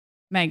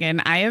Megan,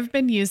 I have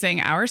been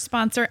using our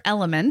sponsor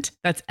Element,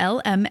 that's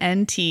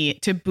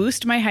LMNT, to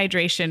boost my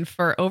hydration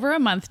for over a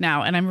month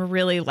now, and I'm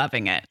really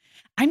loving it.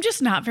 I'm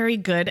just not very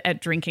good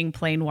at drinking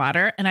plain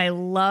water, and I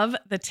love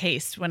the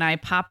taste when I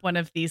pop one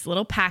of these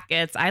little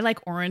packets. I like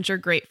orange or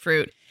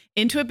grapefruit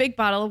into a big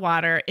bottle of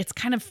water. It's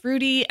kind of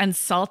fruity and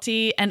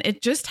salty, and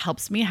it just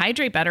helps me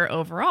hydrate better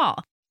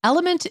overall.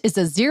 Element is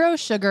a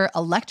zero-sugar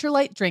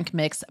electrolyte drink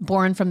mix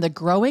born from the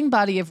growing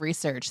body of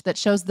research that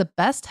shows the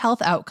best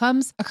health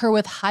outcomes occur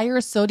with higher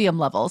sodium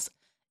levels.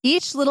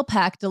 Each little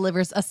pack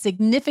delivers a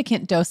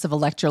significant dose of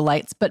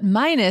electrolytes, but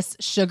minus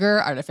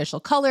sugar, artificial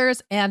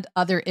colors, and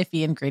other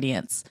iffy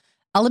ingredients.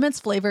 Element's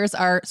flavors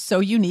are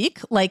so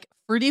unique, like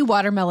fruity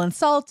watermelon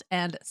salt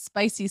and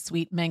spicy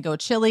sweet mango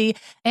chili.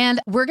 And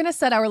we're going to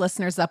set our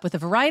listeners up with a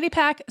variety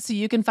pack so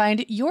you can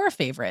find your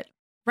favorite.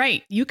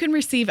 Right. You can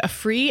receive a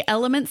free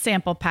Element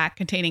sample pack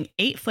containing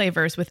 8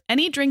 flavors with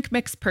any drink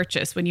mix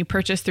purchase when you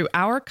purchase through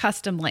our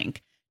custom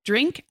link,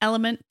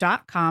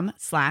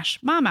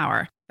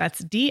 drinkelement.com/momhour.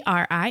 That's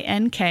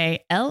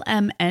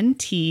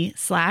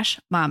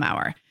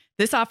DRINKLMNT/momhour.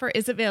 This offer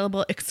is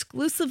available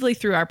exclusively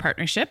through our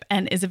partnership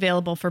and is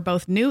available for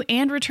both new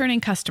and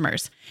returning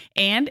customers.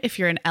 And if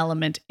you're an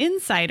Element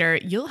insider,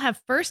 you'll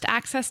have first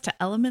access to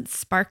Element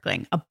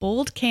Sparkling, a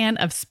bold can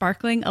of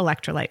sparkling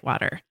electrolyte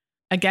water.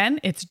 Again,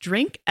 it's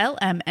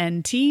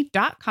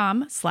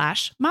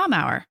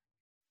drinklmnt.com/momhour.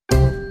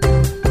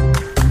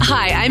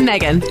 Hi, I'm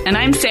Megan. And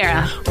I'm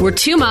Sarah. We're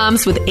 2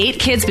 moms with 8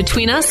 kids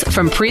between us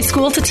from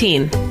preschool to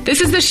teen.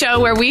 This is the show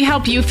where we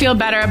help you feel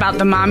better about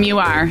the mom you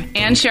are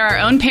and share our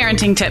own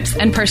parenting tips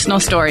and personal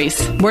stories.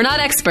 We're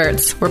not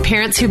experts. We're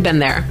parents who've been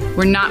there.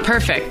 We're not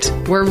perfect.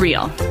 We're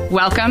real.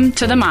 Welcome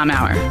to the Mom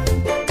Hour.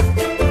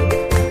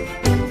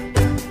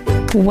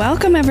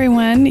 Welcome,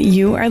 everyone.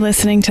 You are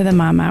listening to the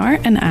Mom Hour,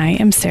 and I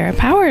am Sarah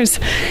Powers.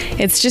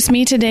 It's just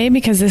me today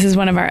because this is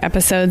one of our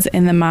episodes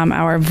in the Mom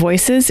Hour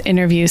Voices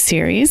interview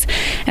series.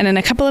 And in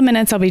a couple of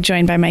minutes, I'll be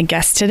joined by my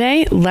guest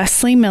today,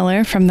 Lesley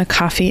Miller from the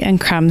Coffee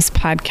and Crumbs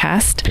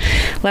podcast.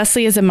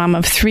 Lesley is a mom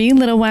of 3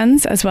 little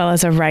ones, as well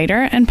as a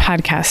writer and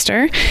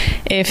podcaster.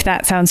 If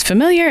that sounds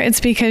familiar,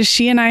 it's because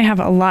she and I have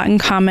a lot in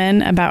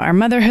common about our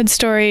motherhood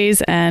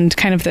stories and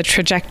kind of the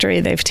trajectory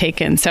they've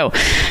taken. So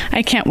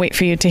I can't wait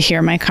for you to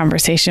hear my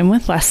conversation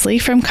with Lesley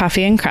from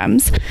Coffee and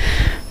Crumbs.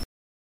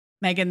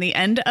 Megan, the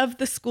end of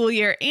the school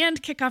year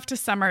and kickoff to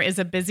summer is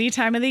a busy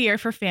time of the year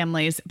for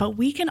families, but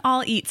we can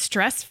all eat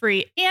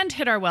stress-free and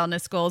hit our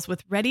wellness goals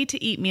with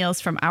ready-to-eat meals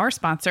from our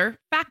sponsor,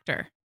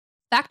 Factor.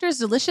 Factor's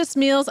delicious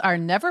meals are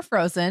never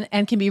frozen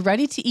and can be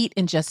ready to eat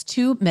in just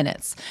 2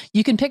 minutes.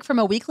 You can pick from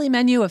a weekly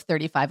menu of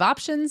 35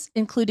 options,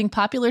 including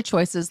popular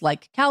choices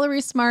like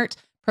Calorie Smart,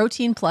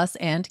 Protein Plus,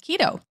 and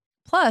Keto.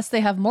 Plus, they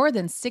have more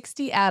than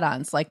 60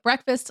 add-ons like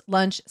breakfast,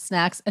 lunch,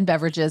 snacks, and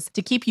beverages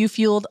to keep you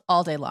fueled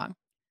all day long.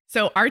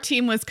 So our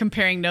team was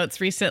comparing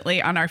notes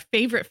recently on our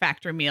favorite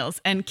Factor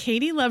meals, and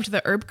Katie loved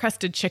the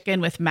herb-crusted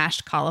chicken with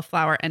mashed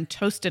cauliflower and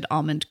toasted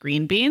almond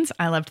green beans.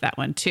 I loved that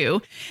one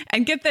too.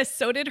 And get this,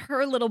 so did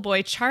her little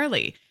boy,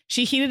 Charlie.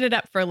 She heated it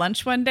up for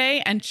lunch one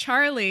day, and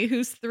Charlie,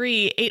 who's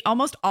 3, ate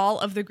almost all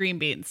of the green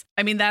beans.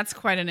 I mean, that's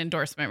quite an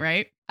endorsement,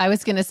 right? I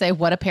was going to say,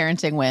 what a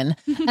parenting win.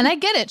 And I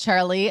get it,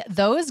 Charlie.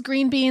 Those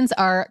green beans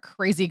are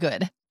crazy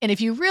good. And if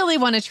you really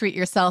want to treat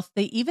yourself,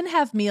 they even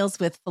have meals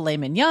with filet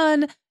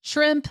mignon,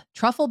 shrimp,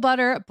 truffle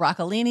butter,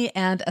 broccolini,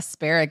 and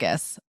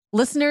asparagus.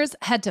 Listeners,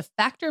 head to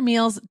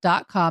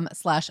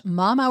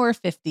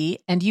factormeals.com/momhour50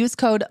 and use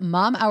code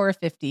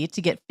momhour50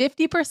 to get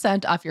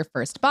 50% off your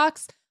first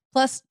box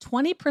plus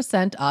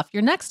 20% off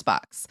your next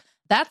box.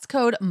 That's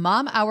code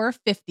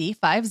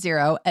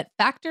momhour50 at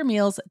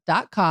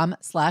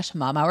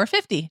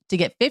factormeals.com/momhour50 to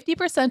get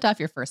 50% off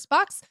your first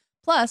box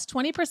plus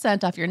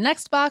 20% off your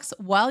next box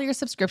while your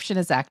subscription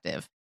is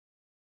active.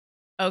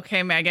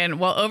 Okay, Megan.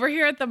 Well, over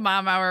here at the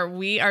Mom Hour,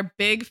 we are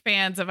big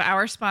fans of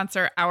our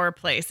sponsor, Our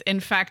Place.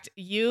 In fact,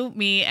 you,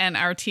 me, and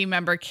our team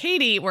member,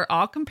 Katie, were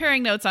all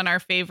comparing notes on our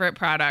favorite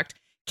product.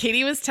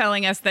 Katie was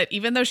telling us that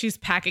even though she's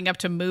packing up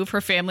to move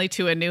her family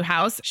to a new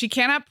house, she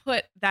cannot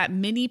put that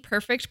mini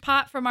perfect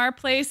pot from Our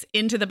Place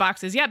into the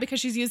boxes yet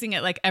because she's using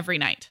it like every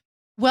night.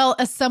 Well,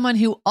 as someone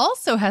who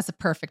also has a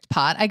perfect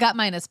pot, I got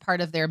mine as part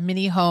of their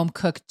mini home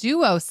cook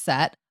duo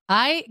set.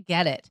 I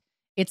get it.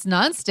 It's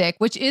nonstick,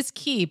 which is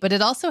key, but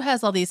it also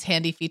has all these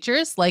handy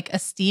features like a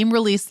steam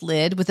release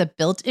lid with a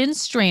built-in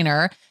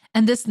strainer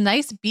and this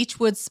nice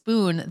beechwood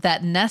spoon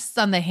that nests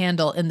on the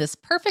handle in this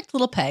perfect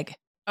little peg.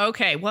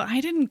 Okay, well,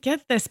 I didn't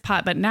get this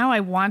pot, but now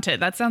I want it.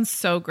 That sounds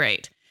so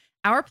great.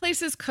 Our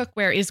Place's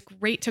cookware is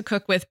great to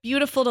cook with,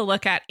 beautiful to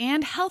look at,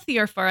 and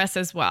healthier for us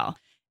as well.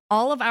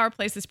 All of Our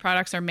Place's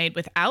products are made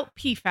without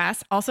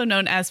PFAS, also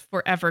known as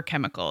forever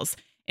chemicals.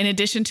 In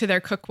addition to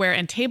their cookware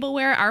and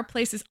tableware, Our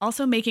Place is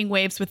also making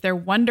waves with their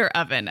Wonder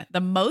Oven,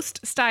 the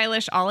most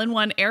stylish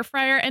all-in-one air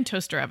fryer and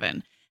toaster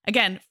oven.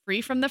 Again,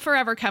 free from the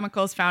forever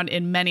chemicals found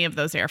in many of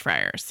those air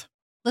fryers.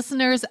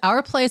 Listeners,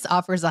 Our Place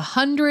offers a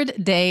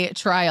 100-day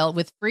trial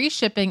with free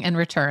shipping and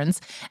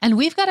returns, and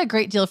we've got a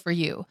great deal for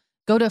you.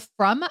 Go to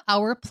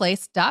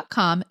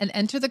FromOurPlace.com and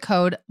enter the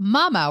code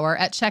MOMHOUR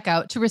at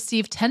checkout to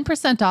receive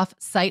 10% off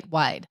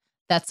site-wide.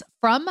 That's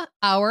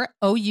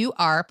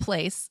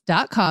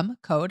FromOurPlace.com,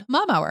 code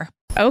MOMHOUR.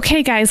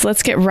 Okay, guys,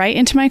 let's get right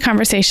into my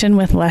conversation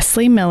with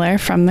Lesley Miller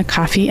from the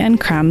Coffee and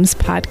Crumbs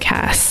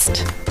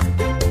podcast.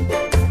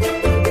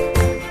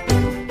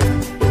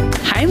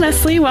 Hi,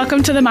 Lesley.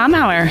 Welcome to the Mom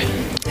Hour.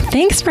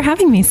 Thanks for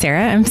having me,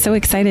 Sarah. I'm so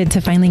excited to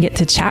finally get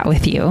to chat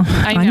with you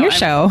on your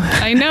show.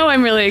 I know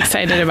I'm really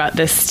excited about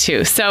this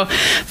too. So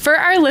for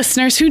our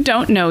listeners who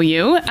don't know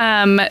you,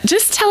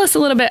 just tell us a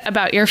little bit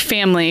about your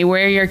family,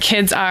 where your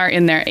kids are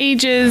in their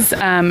ages,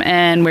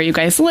 and where you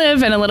guys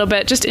live, and a little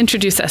bit, just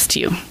introduce us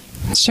to you.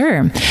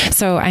 Sure.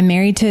 So I'm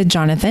married to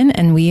Jonathan,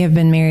 and we have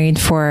been married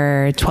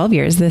for 12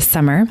 years this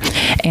summer,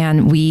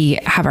 and we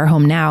have our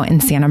home now in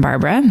Santa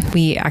Barbara.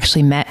 We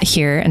actually met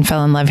here and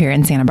fell in love here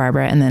in Santa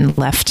Barbara, and then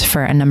left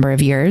for a number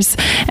of years,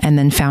 and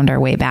then found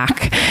our way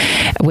back,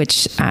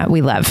 which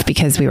we love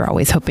because we were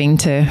always hoping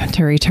to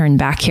return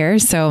back here.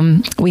 So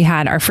we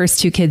had our first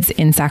two kids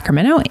in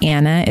Sacramento.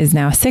 Anna is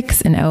now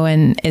 6 and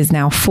Owen is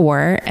now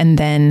 4. And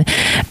then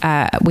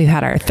we've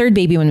had our third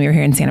baby when we were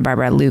here in Santa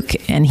Barbara, Luke,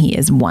 and he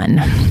is 1.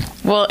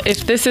 Well,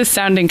 if this is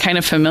sounding kind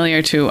of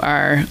familiar to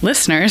our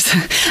listeners,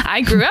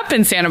 I grew up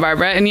in Santa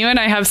Barbara, and you and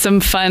I have some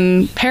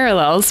fun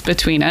parallels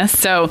between us.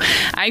 So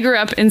I grew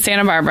up in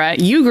Santa Barbara.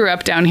 You grew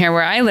up down here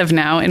where I live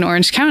now in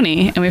Orange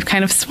County, and we've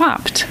kind of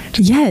swapped.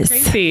 Yes.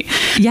 Crazy.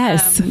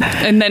 Yes.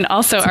 And then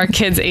also our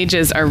kids'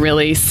 ages are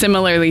really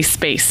similarly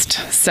spaced.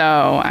 So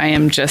I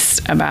am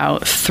just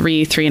about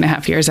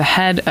 3.5 years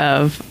ahead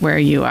of where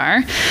you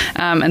are.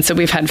 And so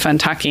we've had fun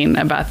talking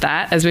about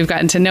that as we've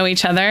gotten to know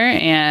each other,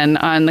 and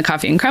on the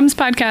Coffee and Crumbs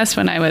podcast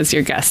when I was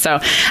your guest. So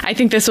I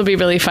think this will be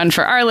really fun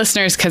for our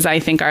listeners, because I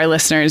think our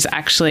listeners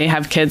actually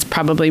have kids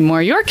probably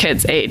more your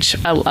kids' age,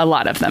 a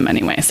lot of them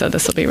anyway. So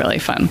this will be really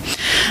fun.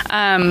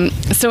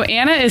 So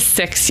Anna is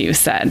 6, you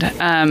said.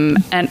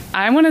 And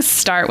I want to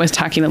start with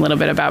talking a little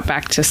bit about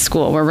back to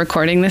school. We're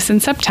recording this in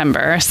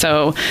September.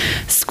 So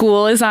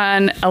school is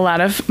on a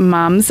lot of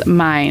moms'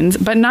 minds,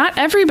 but not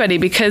everybody,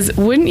 because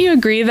wouldn't you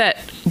agree that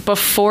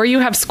before you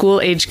have school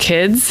age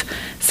kids,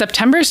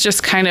 September is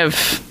just kind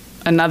of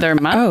another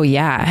month? Oh,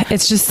 yeah.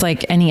 It's just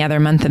like any other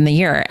month in the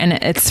year. And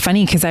it's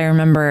funny because I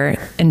remember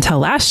until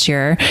last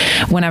year,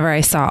 whenever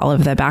I saw all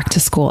of the back to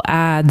school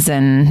ads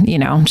and,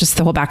 just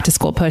the whole back to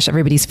school push,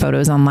 everybody's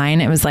photos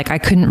online, it was like I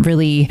couldn't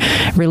really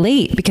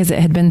relate because it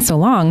had been so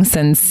long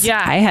since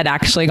I had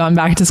actually gone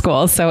back to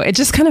school. So it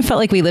just kind of felt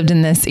like we lived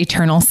in this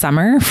eternal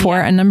summer for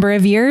a number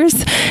of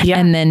years. Yeah.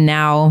 And then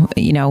now,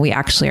 we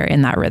actually are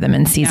in that rhythm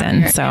and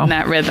season. In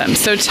that rhythm.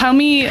 So tell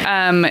me,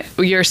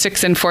 your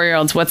 6 and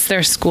 4-year-olds, what's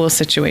their school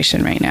situation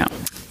right now?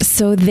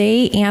 So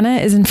Anna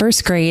is in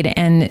 1st grade,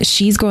 and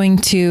she's going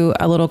to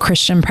a little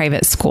Christian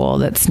private school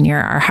that's near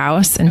our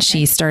house. And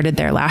she started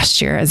there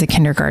last year as a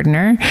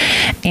kindergartner,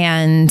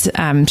 and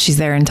she's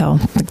there until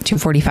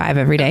 2:45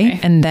 every day. Okay.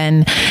 And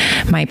then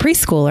my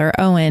preschooler,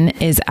 Owen,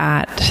 is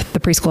at the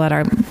preschool at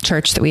our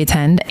church that we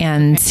attend,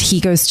 and he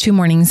goes 2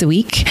 mornings a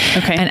week.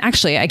 Okay. And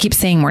actually, I keep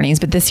saying mornings,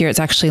 but this year it's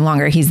actually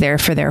longer. He's there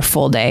for their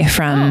full day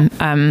from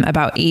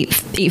about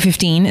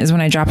 8:15 is when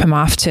I drop him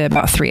off to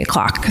about 3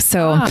 o'clock.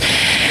 So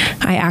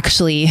I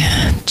actually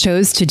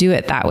chose to do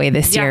it that way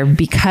this year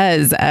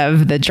because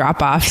of the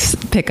drop-off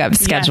pickup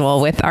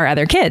schedule with our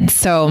other kids.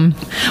 So,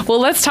 well,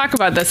 let's talk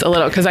about this a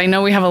little, because I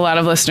know we have a lot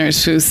of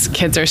listeners whose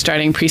kids are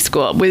starting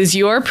preschool. Was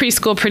your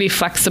preschool pretty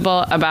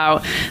flexible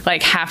about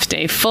like half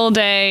day, full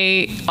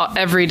day,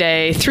 every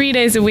day, 3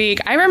 days a week?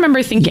 I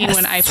remember thinking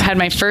when I had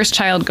my first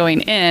child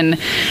going in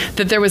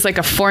that there was like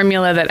a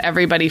formula that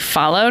everybody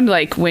followed,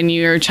 like when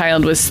your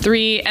child was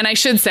 3. And I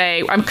should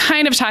say, I'm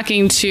kind of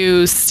talking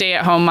to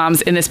stay-at-home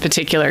moms in this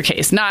particular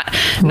case. Not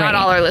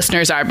all our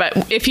listeners are,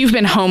 but if you've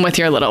been home with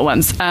your little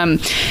ones.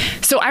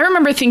 So I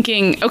remember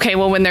thinking, okay,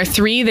 well, when they're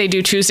 3, they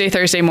do Tuesday,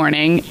 Thursday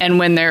morning. And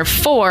when they're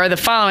 4, the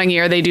following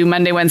year, they do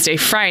Monday, Wednesday,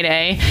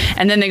 Friday.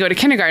 And then they go to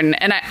kindergarten.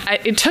 And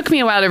it took me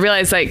a while to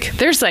realize, like,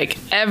 there's like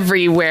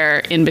everywhere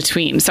in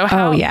between. So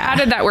how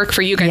did that work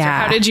for you guys? Yeah.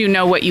 Or how did you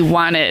know what you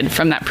wanted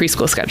from that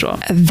preschool schedule?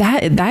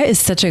 That is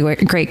such a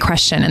great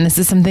question. And this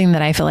is something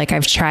that I feel like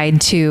I've tried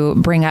to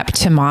bring up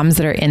to moms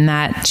that are in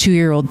that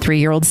 2-year-old,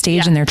 3-year-old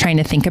stage, and they're trying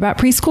to think about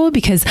preschool,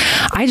 because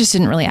I just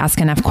didn't really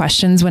ask enough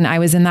questions when I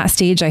was in that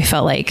stage. I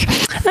felt like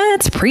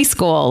it's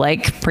preschool,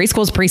 like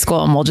preschool's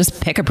preschool, and we'll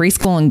just pick a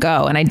preschool and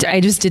go. And I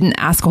just didn't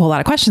ask a whole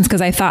lot of questions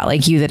because I thought,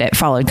 like you, that it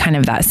followed kind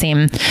of that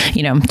same,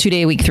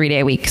 2-day a week, 3-day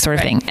a week sort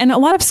of thing. And a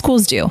lot of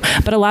schools do,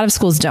 but a lot of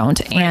schools don't.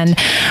 Right. And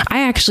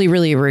I actually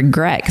really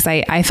regret, because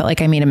I felt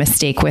like I made a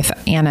mistake with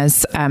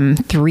Anna's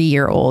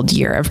 3-year-old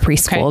year of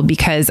preschool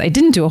because I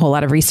didn't do a whole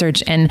lot of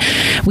research, and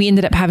we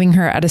ended up having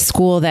her at a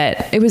school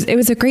that it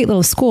was a great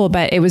little school,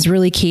 but it was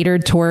really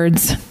catered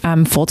towards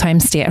full-time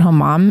stay-at-home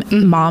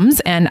moms.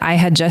 And I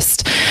had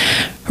just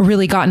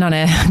really gotten on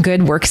a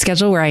good work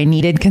schedule where I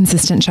needed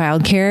consistent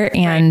childcare,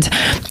 and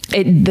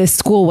the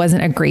school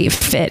wasn't a great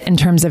fit in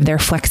terms of their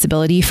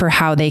flexibility for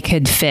how they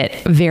could fit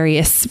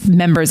various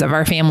members of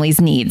our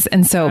family's needs.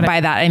 And so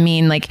by that, I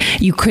mean,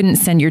 like, you couldn't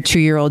send your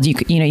 2-year-old,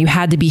 you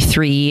had to be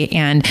 3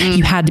 and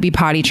you had to be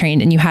potty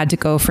trained, and you had to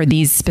go for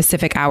these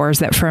specific hours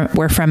that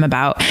were from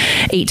about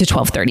 8 to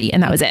 12:30.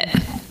 And that was it.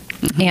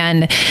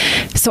 And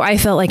so I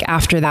felt like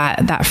after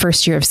that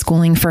first year of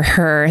schooling for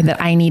her,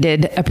 that I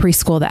needed a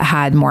preschool that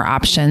had more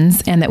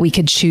options and that we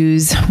could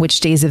choose which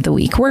days of the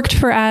week worked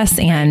for us.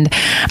 And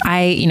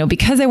I,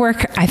 because I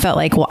work, I felt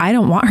like, well, I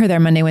don't want her there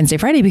Monday, Wednesday,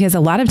 Friday, because a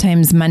lot of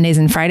times Mondays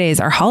and Fridays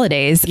are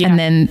holidays, and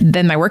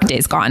then my work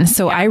day's gone.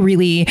 So I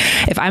really,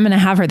 if I'm going to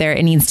have her there,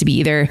 it needs to be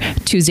either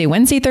Tuesday,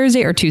 Wednesday,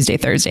 Thursday, or Tuesday,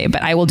 Thursday.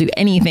 But I will do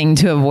anything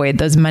to avoid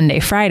those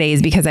Monday,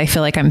 Fridays, because I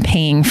feel like I'm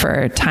paying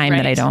for time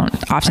that I don't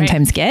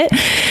oftentimes get.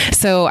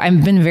 So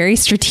I've been very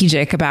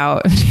strategic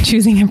about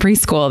choosing a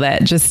preschool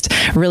that just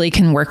really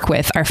can work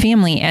with our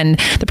family. And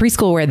the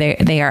preschool where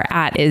they are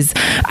at is,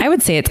 I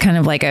would say it's kind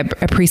of like a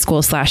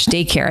preschool /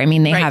 daycare. I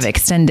mean, they have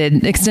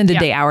extended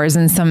day hours,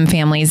 and some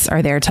families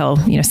are there till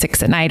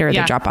 6 at night, or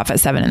they drop off at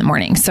 7 in the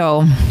morning.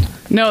 So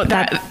no,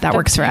 that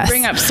works for us. You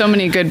bring up so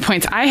many good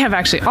points. I have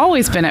actually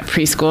always been at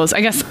preschools. I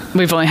guess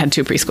we've only had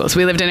 2 preschools.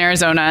 We lived in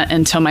Arizona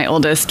until my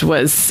oldest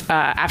was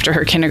after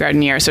her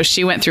kindergarten year. So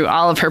she went through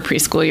all of her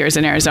preschool years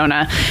in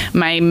Arizona.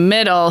 My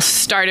middle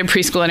started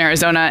preschool in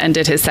Arizona and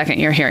did his 2nd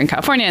year here in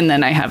California. And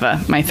then I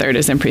have my 3rd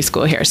is in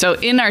preschool here. So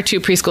in our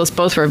 2 preschools,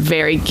 both were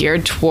very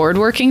geared toward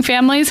working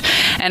families.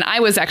 And I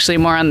was actually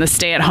more on the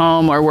stay at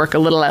home or work a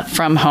little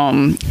from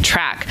home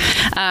track.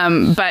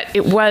 But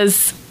it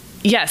was,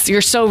 yes,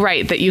 you're so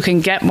right that you can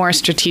get more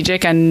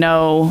strategic and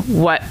know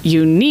what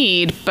you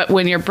need. But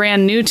when you're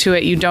brand new to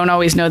it, you don't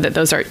always know that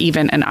those are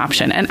even an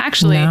option. And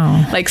actually,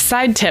 like,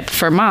 side tip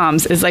for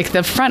moms is, like,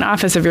 the front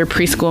office of your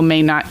preschool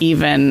may not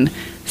even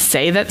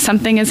say that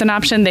something is an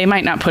option. They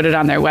might not put it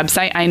on their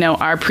website. I know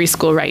our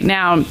preschool right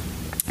now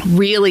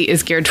really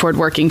is geared toward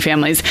working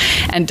families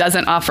and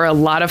doesn't offer a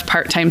lot of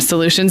part-time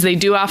solutions. They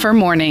do offer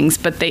mornings,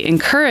 but they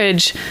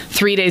encourage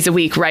 3 days a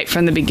week right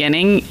from the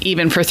beginning,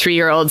 even for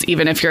 3-year-olds,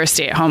 even if you're a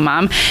stay-at-home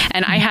mom.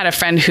 And I had a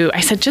friend who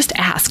I said, just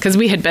ask, because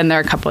we had been there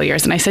a couple of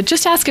years. And I said,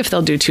 just ask if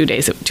they'll do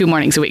 2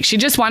 mornings a week. She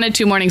just wanted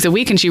 2 mornings a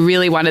week, and she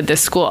really wanted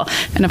this school.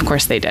 And of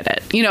course they did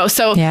it,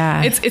 so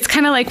it's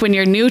kind of like when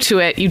you're new to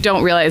it, you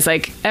don't realize,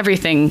 like,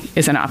 everything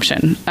is an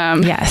option.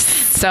 Yes.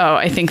 So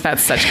I think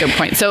that's such a good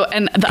point. So,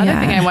 and the other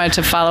thing I wanted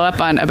to follow up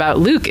on about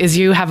Luke is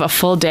you have a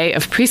full day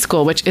of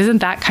preschool, which isn't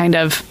that kind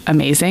of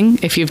amazing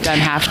if you've done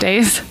half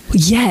days?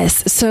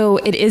 Yes. So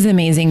it is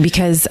amazing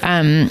because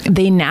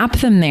they nap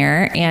them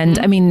there. And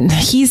I mean,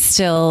 he's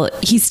still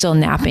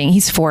napping.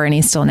 He's 4 and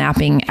he's still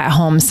napping at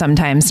home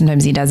sometimes.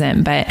 Sometimes he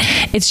doesn't. But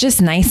it's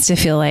just nice to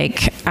feel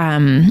like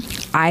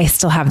I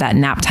still have that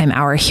nap time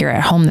hour here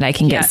at home that I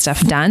can get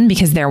stuff done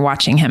because they're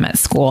watching him at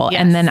school.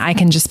 Yes. And then I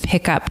can just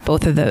pick up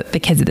both of the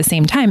kids at the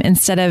same time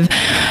instead of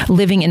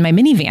living in my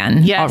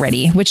minivan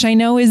already, which I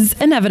know is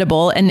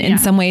inevitable and in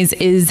some ways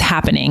is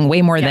happening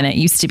way more than it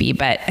used to be.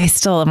 But I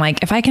still am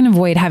like, if I can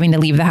avoid having to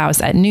leave the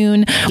house at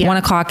noon, 1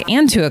 o'clock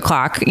and 2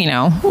 o'clock,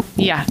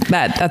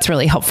 that's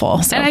really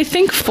helpful. So. And I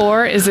think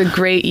 4 is a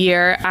great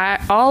year.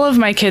 All of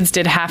my kids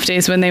did half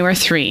days when they were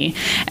 3,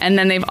 and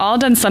then they've all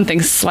done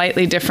something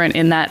slightly different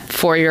in that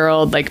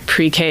 4-year-old, like,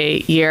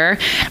 pre-K year.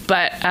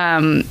 But,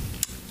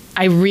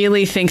 I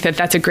really think that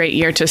that's a great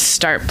year to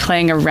start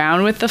playing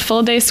around with the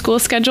full day school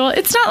schedule.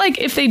 It's not like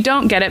if they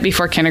don't get it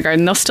before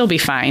kindergarten, they'll still be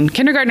fine.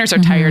 Kindergartners are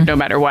tired no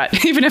matter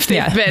what, even if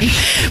they've been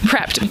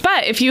prepped.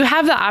 But if you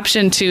have the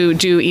option to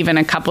do even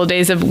a couple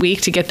days a week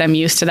to get them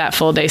used to that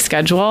full day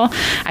schedule,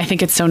 I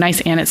think it's so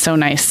nice. And it's so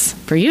nice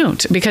for you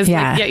because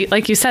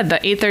like you said, the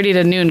 8:30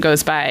 to noon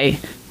goes by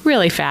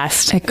really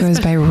fast. It goes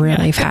by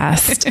really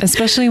fast,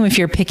 especially if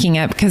you're picking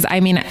up, because I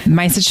mean,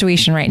 my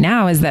situation right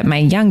now is that my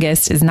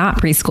youngest is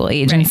not preschool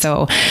age. And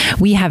so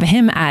we have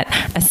him at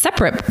a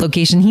separate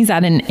location. He's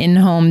at an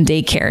in-home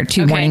daycare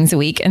 2 mornings a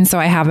week. And so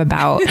I have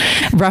about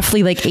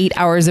roughly like 8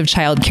 hours of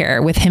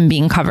childcare with him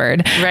being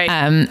covered. Right.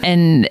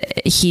 And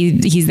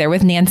he's there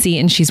with Nancy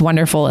and she's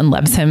wonderful and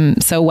loves him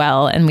so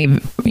well. And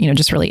we've,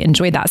 just really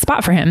enjoyed that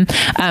spot for him.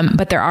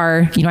 But there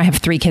are, I have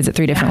 3 kids at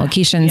 3 different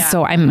locations.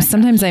 So I'm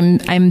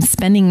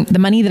spending the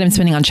money that I'm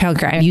spending on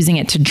childcare, I'm using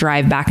it to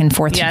drive back and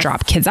forth to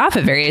drop kids off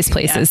at various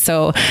places.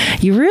 So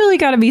you really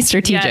got to be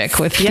strategic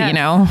with,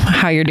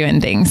 how you're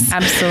doing things.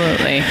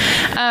 Absolutely.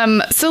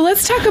 So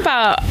let's talk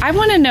about, I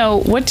want to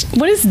know what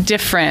is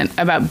different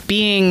about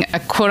being a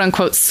quote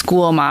unquote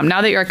school mom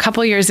now that you're a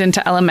couple years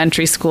into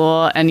elementary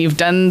school and you've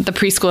done the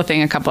preschool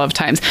thing a couple of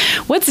times.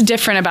 What's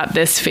different about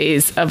this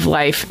phase of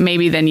life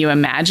maybe than you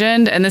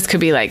imagined? And this could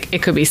be like,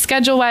 it could be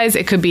schedule wise,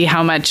 it could be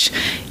how much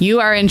you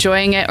are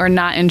enjoying it or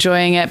not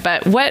enjoying it,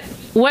 but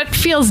what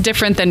feels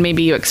different than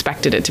maybe you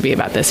expected it to be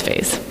about this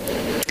phase?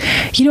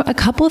 A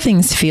couple of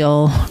things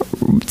feel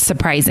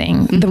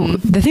surprising.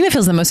 The thing that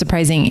feels the most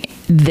surprising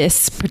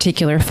this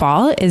particular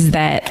fall is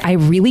that I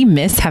really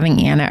miss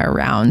having Anna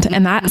around.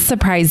 And that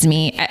surprised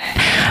me.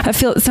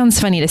 it sounds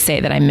funny to say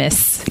that I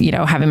miss,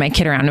 having my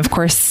kid around. Of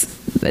course,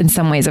 in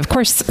some ways, of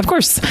course,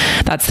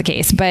 that's the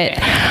case. But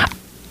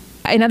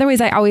in other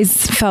ways, I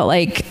always felt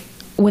like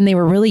when they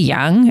were really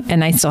young,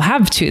 and I still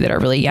have two that are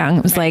really young,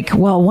 it was like,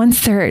 well,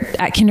 once they're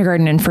at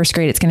kindergarten and first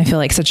grade, it's going to feel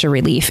like such a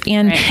relief.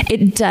 And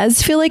it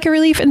does feel like a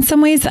relief in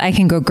some ways that I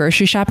can go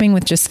grocery shopping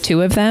with just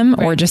two of them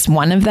or just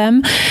one of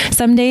them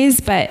some days.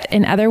 But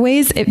in other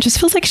ways, it just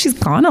feels like she's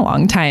gone a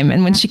long time.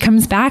 And when she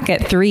comes back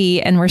at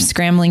 3 and we're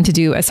scrambling to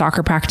do a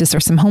soccer practice or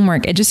some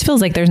homework, it just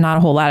feels like there's not a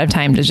whole lot of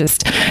time to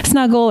just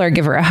snuggle or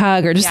give her a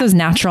hug or just those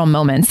natural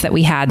moments that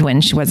we had when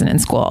she wasn't in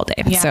school all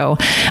day. Yeah. So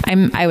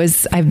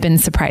I've been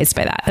surprised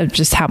by that, of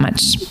just how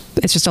much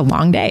it's just a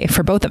long day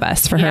for both of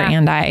us, for her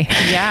and I.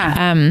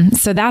 Yeah.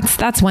 So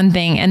that's one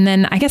thing. And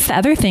then I guess the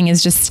other thing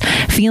is just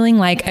feeling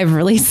like I've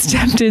really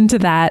stepped into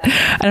that.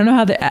 I don't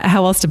know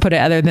how else to put it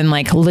other than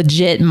like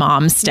legit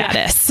mom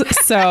status. Yeah.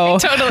 So I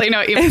totally know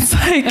what you mean. It's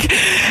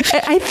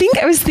like,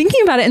 I was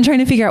thinking about it and trying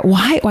to figure out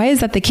why is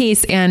that the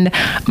case? And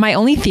my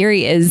only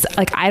theory is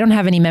like, I don't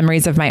have any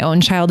memories of my own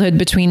childhood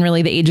between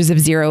really the ages of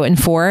 0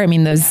 and 4. I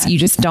mean, those you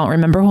just don't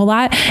remember a whole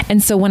lot.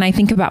 And so when I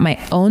think about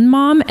my own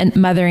mom and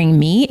mothering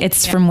me,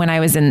 it's from when I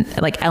was in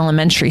like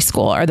elementary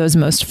school, are those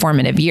most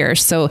formative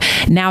years. So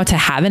now to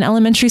have an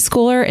elementary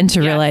schooler and to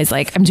realize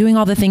like I'm doing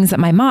all the things that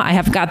my mom, I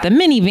have got the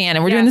minivan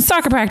and we're doing the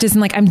soccer practice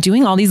and like I'm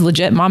doing all these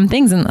legit mom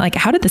things. And like,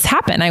 how did this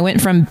happen? I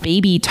went from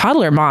baby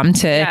toddler mom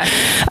to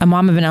a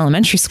mom of an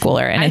elementary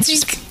schooler, and it's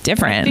just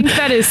different. I think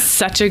that is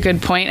such a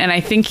good point. And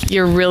I think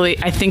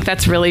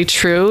that's really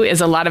true,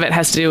 is a lot of it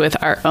has to do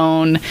with our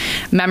own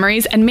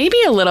memories and maybe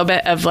a little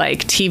bit of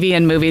like TV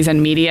and movies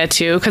and media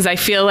too. Cause I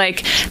feel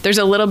like there's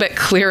a little bit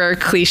clearer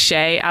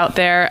cliche out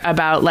there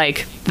about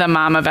like the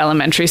mom of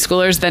elementary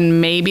schoolers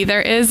than maybe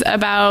there is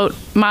about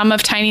mom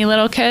of tiny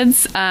little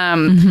kids.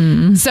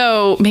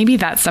 So maybe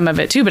that's some of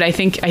it too, but I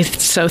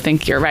so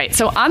think you're right.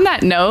 So on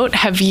that note,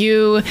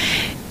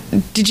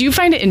 did you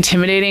find it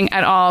intimidating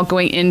at all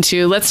going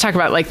into, let's talk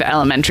about like the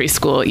elementary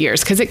school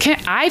years? Because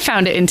I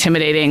found it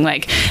intimidating,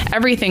 like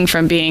everything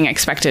from being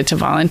expected to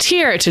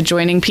volunteer to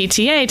joining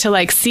PTA to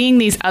like seeing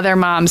these other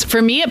moms.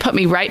 For me, it put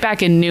me right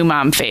back in new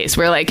mom phase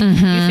where like you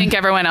think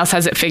everyone else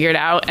has it figured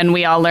out and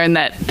we all learn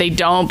that they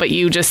don't, but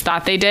you just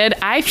thought they did.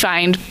 I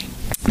find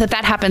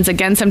that happens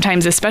again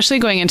sometimes, especially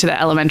going into the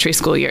elementary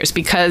school years,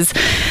 because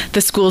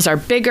the schools are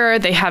bigger,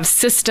 they have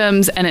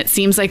systems, and it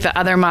seems like the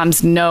other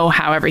moms know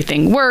how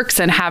everything works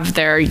and have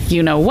their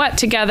what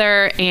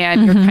together,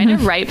 and you're kind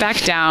of right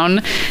back down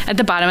at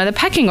the bottom of the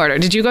pecking order.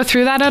 Did you go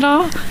through that at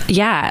all?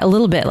 Yeah, a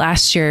little bit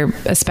last year,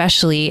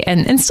 especially,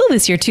 and still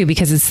this year too,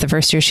 because it's the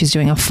first year she's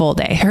doing a full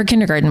day. Her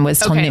kindergarten was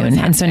till noon,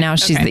 and so now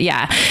she's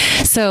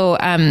So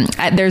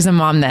there's a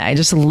mom that I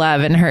just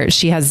love, and I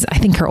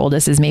think her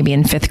oldest is maybe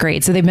in 5th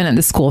grade, so they've been at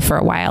the school for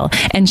a while,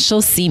 and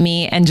she'll see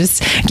me and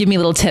just give me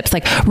little tips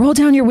like, roll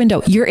down your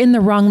window, you're in the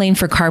wrong lane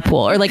for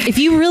carpool, or like if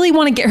you really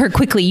want to get her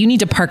quickly, you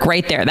need to park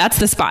right there, that's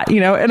the spot,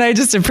 and I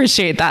just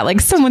appreciate that, like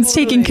someone's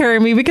taking care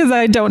of me because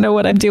I don't know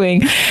what I'm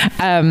doing.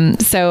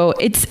 So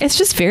it's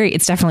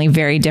definitely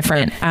very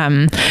different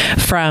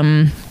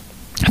from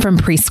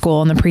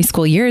preschool and the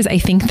preschool years. I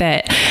think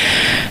that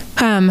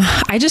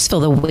I just feel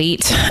the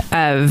weight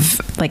of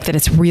like that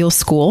it's real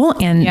school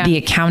and the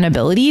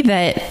accountability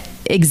that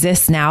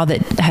exists now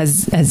that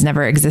has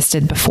never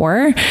existed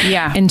before.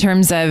 Yeah. In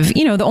terms of,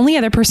 the only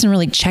other person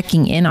really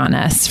checking in on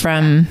us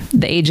from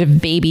the age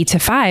of baby to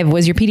 5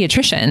 was your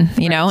pediatrician,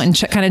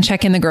 and kind of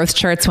check in the growth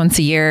charts once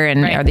a year.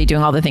 And are they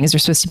doing all the things they're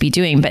supposed to be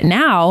doing? But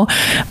now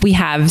we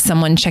have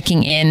someone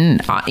checking in,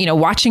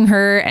 watching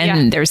her,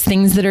 and there's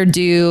things that are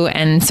due.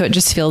 And so it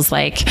just feels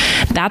like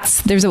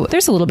there's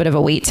a little bit of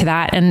a weight to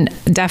that, and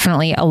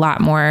definitely a lot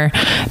more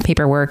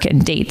paperwork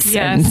and dates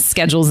and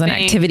schedules and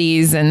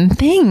activities and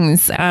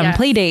things.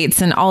 Play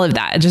dates and all of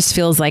that. It just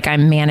feels like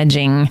I'm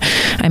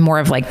more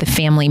of like the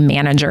family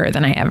manager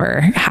than I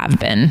ever have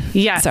been.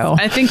 Yeah. So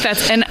I think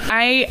and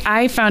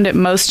I found it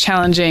most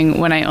challenging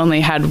when I only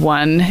had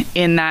one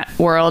in that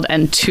world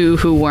and 2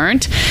 who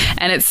weren't.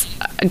 And it's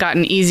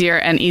gotten easier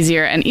and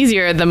easier and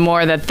easier the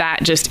more that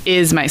just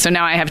is so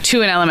now I have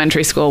 2 in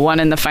elementary school, 1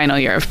 in the final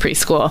year of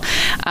preschool.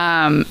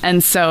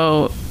 And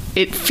so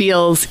it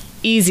feels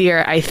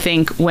easier, I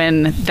think,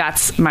 when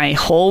that's my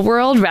whole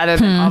world rather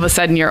than all of a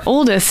sudden your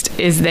oldest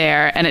is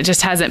there and it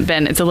just hasn't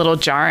been. It's a little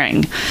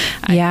jarring.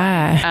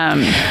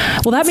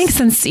 Well, that makes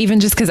sense, even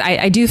just because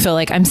I do feel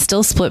like I'm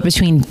still split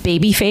between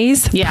baby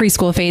phase,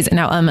 preschool phase, and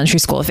now elementary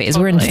school phase.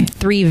 Totally. We're in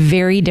 3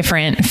 very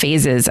different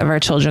phases of our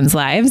children's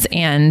lives,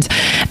 and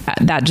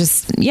that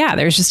just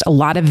there's just a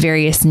lot of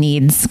various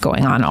needs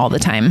going on all the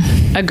time.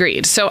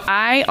 Agreed. So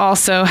I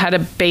also had a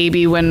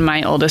baby when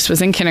my oldest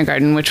was in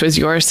kindergarten, which was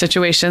your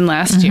situation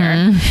last year.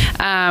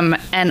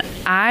 And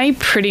I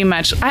pretty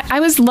much,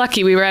 I was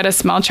lucky. We were at a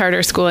small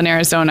charter school in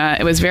Arizona.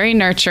 It was very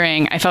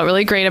nurturing. I felt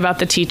really great about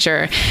the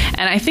teacher.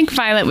 And I think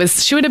Violet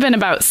she would have been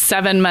about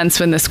 7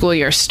 months when the school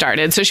year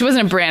started. So she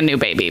wasn't a brand new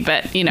baby,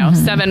 but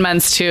 7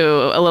 months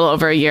to a little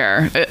over a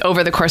year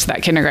over the course of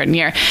that kindergarten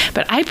year.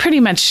 But I pretty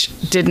much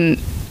didn't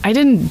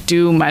didn't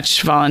do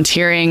much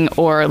volunteering,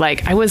 or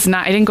like I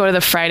didn't go to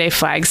the Friday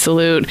flag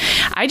salute.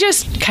 I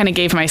just kind of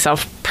gave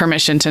myself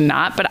permission to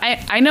not, but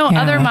I know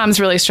other moms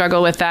really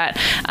struggle with that,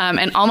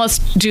 and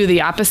almost do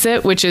the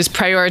opposite, which is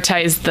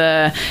prioritize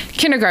the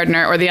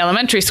kindergartner or the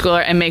elementary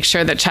schooler and make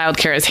sure that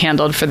childcare is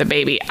handled for the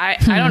baby. I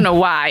don't know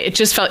why. It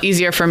just felt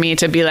easier for me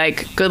to be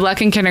like, good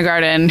luck in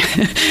kindergarten.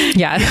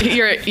 Yeah.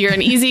 You're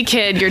an easy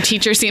kid. Your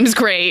teacher seems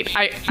great.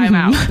 I'm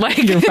out. Like,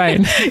 you're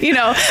fine.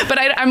 But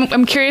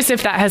I'm curious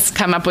if that has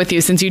come up with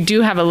you, since you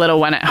do have a little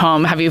one at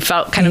home. Have you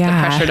felt kind of the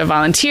pressure to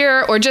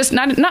volunteer, or just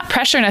not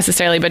pressure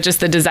necessarily, but just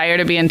the desire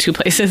to be in two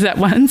places at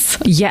once?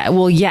 Yeah.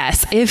 Well,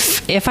 yes.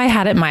 If I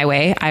had it my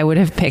way, I would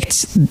have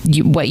picked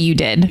what you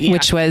did,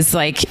 which was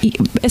like,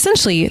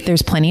 essentially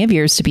there's plenty of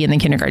years to be in the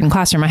kindergarten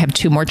classroom. I have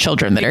 2 more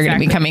children that are going to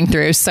be coming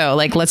through. So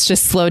like, let's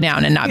just slow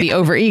down and not be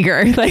over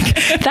eager. Like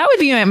that would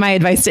be my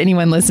advice to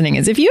anyone listening,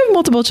 is if you have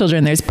multiple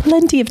children, there's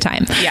plenty of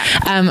time.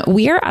 Yeah.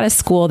 We are at a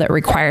school that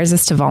requires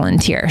us to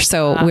volunteer.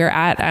 So we're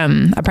at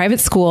a private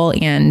school,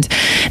 and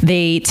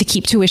to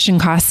keep tuition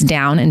costs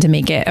down and to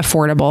make it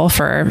affordable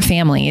for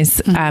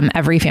families,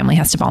 every family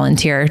has to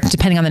volunteer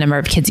depending on the number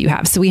of kids you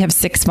have. So we have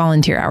 6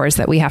 volunteer hours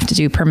that we have to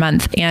do per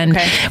month. And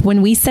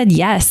when we said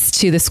yes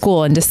to the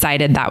school and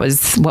decided that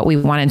was what we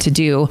wanted to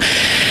do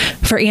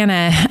for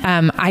Anna,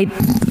 I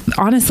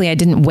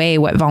didn't weigh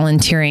what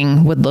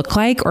volunteering would look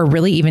like, or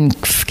really even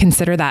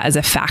consider that as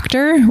a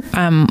factor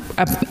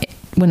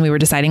when we were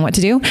deciding what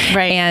to do.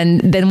 Right.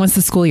 And then once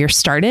the school year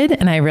started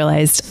and I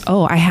realized,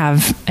 I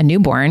have a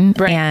newborn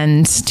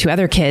and 2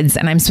 other kids,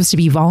 and I'm supposed to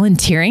be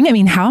volunteering. I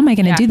mean, how am I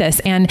going to do this?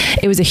 And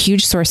it was a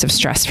huge source of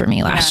stress for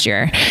me last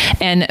year.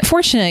 And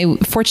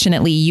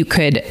fortunately, you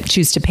could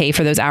choose to pay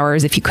for those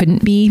hours if you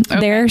couldn't be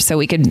there. So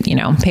we could,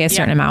 pay a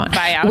certain amount,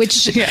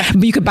 which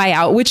you could buy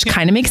out, which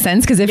kind of makes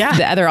sense, because if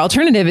the other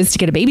alternative is to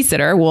get a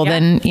babysitter, well,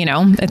 then,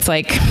 it's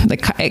like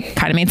it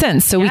kind of made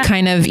sense. So we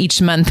kind of,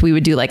 each month we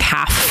would do like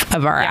half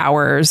of our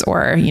hours,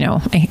 or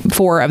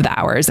 4 of the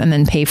hours, and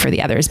then pay for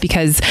the others,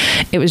 because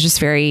it was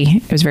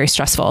very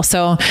stressful.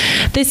 So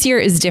this year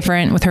is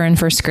different with her in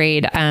first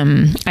grade.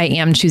 I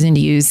am choosing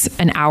to use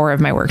an hour of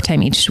my work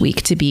time each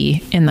week to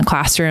be in the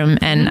classroom,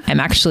 and I'm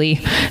actually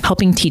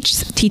helping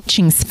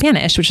teaching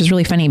Spanish, which is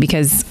really funny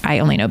because I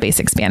only know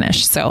basic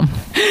Spanish. So,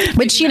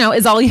 which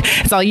is all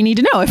you need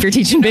to know if you're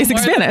teaching basic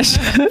Spanish.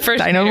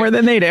 I know more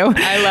than they do.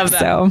 I love that.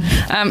 So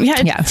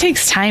it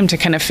takes time to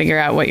kind of figure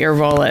out what your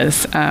role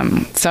is.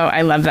 So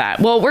I love that.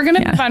 Well, we're going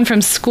to move on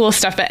from school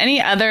stuff, but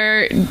any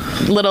other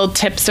little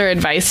tips or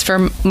advice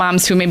for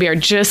moms who maybe are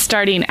just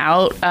starting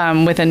out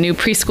with a new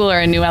preschool or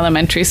a new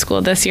elementary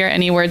school this year?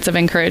 Any words of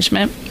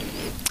encouragement?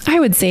 I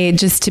would say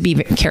just to be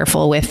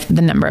careful with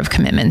the number of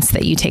commitments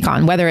that you take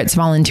on, whether it's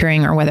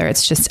volunteering or whether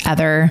it's just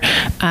other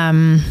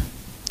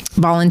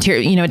volunteer.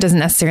 It doesn't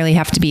necessarily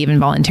have to be even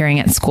volunteering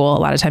at school. A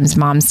lot of times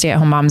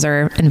stay-at-home moms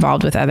are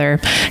involved with other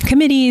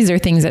committees or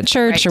things at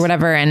church or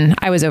whatever. And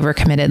I was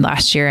overcommitted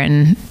last year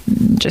and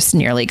just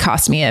nearly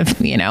cost me a,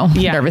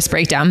 nervous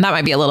breakdown. That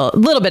might be a little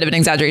bit of an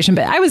exaggeration,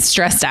 but I was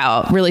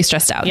really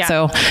stressed out. Yeah.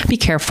 So be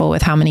careful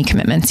with how many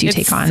commitments you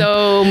take on. It's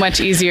so much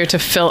easier to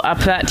fill up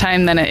that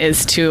time than it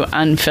is to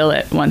unfill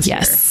it once you're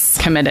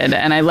committed.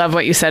 And I love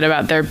what you said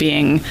about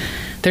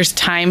there's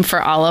time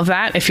for all of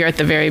that. If you're at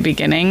the very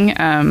beginning,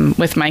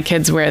 with my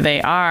kids where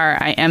they are,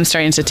 I am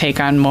starting to take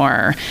on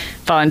more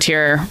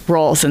volunteer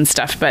roles and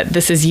stuff, but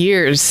this is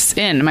years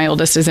in. My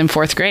oldest is in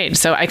 4th grade.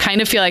 So I kind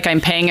of feel like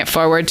I'm paying it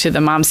forward to the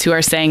moms who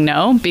are saying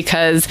no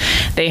because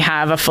they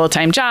have a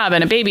full-time job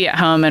and a baby at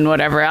home and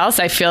whatever else.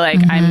 I feel like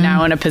I'm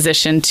now in a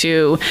position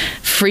to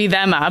free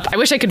them up. I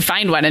wish I could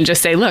find one and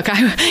just say, look,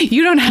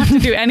 you don't have to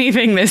do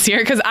anything this year,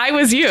 because I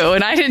was you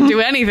and I didn't do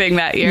anything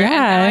that year. And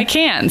now I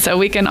can. So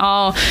we can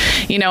all,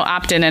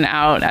 opt in and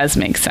out as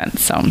makes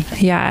sense. So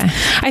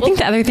I think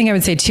the other thing I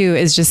would say too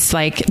is just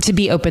like to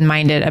be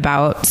open-minded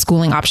about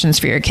schooling options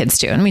for your kids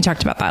too. And we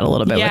talked about that a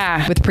little bit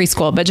with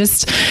preschool, but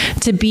just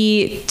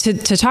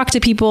to talk to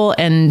people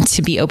and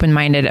to be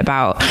open-minded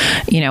about,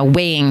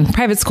 weighing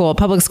private school,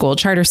 public school,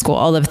 charter school,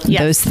 all of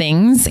those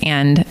things.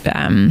 And,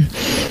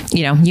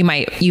 you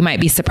might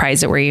be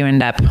surprised at where you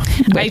end up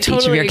with each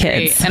of your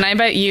kids. And I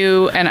bet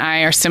you and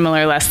I are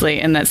similar, Lesley,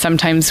 in that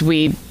sometimes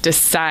we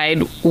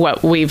decide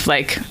what we've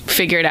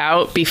figured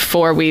out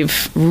before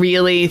we've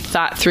really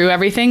thought through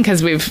everything,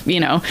 because we've,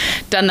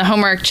 done the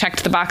homework,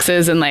 checked the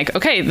boxes, and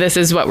okay, this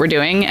is what we're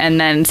doing. And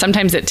then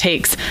sometimes it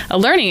takes a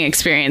learning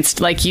experience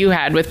like you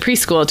had with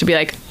preschool to be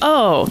like,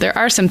 oh, there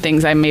are some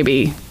things I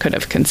maybe could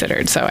have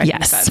considered. So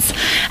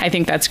I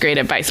think that's great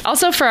advice.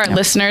 Also for our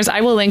listeners,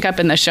 I will link up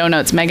in the show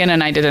notes. Megan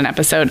and I did an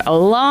episode a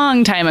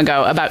long time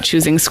ago about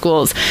choosing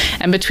schools.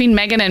 And between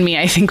Megan and me,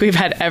 I think we've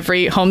had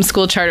every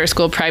homeschool, charter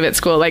school, private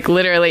school,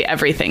 literally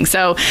everything.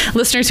 So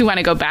listeners who want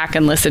to go back back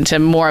and listen to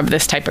more of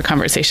this type of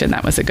conversation,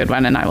 that was a good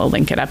one, and I will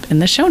link it up in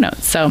the show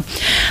notes. So,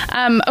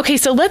 okay,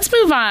 so let's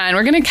move on.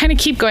 We're going to kind of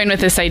keep going with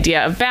this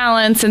idea of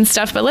balance and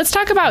stuff, but let's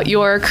talk about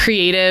your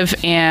creative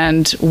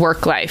and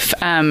work life.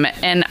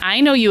 And I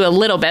know you a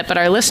little bit, but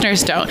our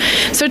listeners don't.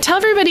 So tell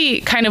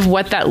everybody kind of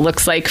what that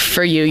looks like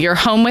for you. You're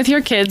home with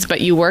your kids, but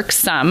you work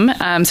some.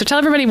 So tell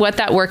everybody what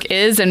that work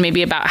is and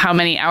maybe about how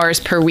many hours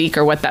per week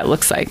or what that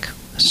looks like.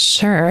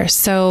 Sure.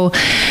 So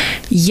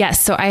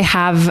yes,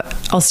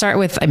 I'll start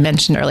with, I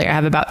mentioned earlier, I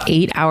have about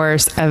 8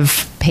 hours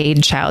of paid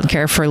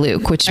childcare for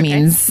Luke, which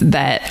means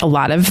that a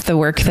lot of the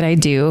work that I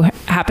do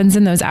happens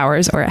in those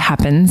hours, or it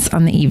happens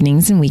on the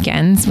evenings and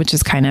weekends, which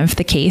is kind of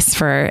the case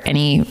for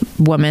any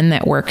woman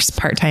that works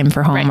part-time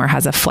for home or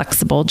has a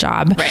flexible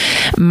job. Right.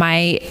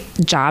 My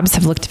jobs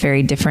have looked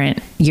very different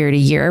year to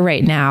year.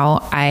 Right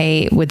now,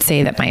 I would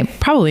say that my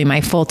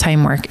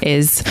full-time work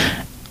is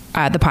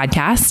the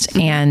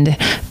podcast and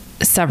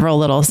several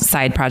little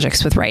side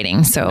projects with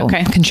writing. So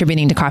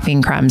contributing to Coffee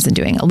and Crumbs and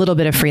doing a little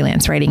bit of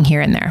freelance writing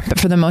here and there. But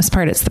for the most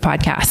part, it's the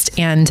podcast.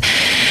 And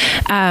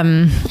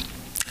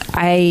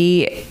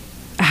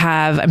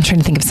I'm trying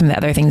to think of some of the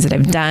other things that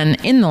I've done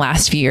in the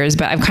last few years,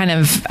 but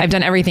I've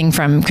done everything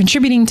from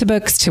contributing to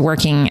books to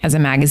working as a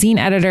magazine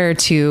editor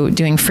to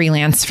doing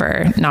freelance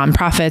for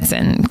nonprofits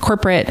and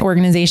corporate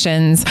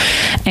organizations.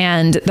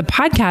 And the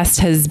podcast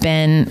has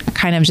been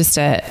kind of just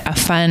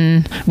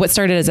what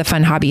started as a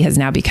fun hobby has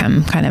now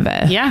become kind of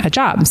a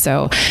job.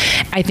 So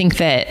I think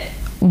that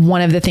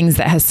one of the things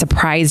that has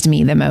surprised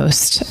me the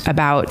most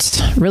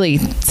about really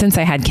since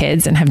I had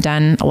kids and have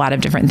done a lot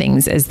of different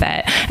things is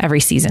that every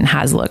season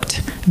has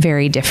looked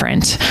very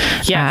different.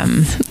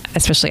 Yes.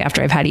 Especially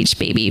after I've had each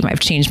baby,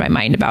 I've changed my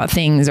mind about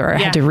things or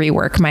had to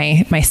rework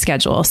my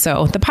schedule.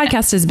 So the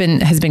podcast has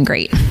been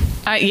great.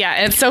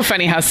 It's so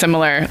funny how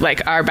similar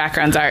like our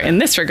backgrounds are in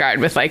this regard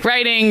with like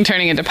writing,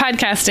 turning into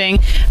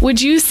podcasting.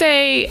 Would you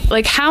say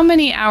like how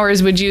many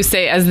hours would you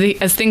say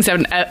as things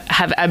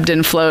have ebbed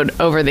and flowed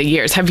over the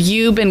years? Have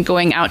you been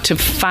going out to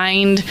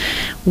find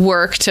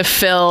work to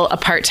fill a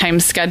part-time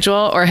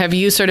schedule, or have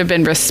you sort of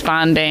been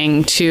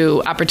responding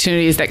to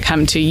opportunities that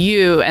come to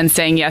you and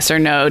saying yes or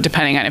no,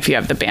 depending on if you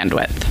have the bandwidth?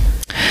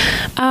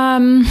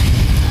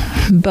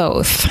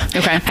 Both.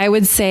 Okay. I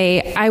would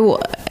say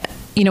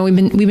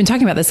we've been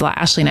talking about this a lot.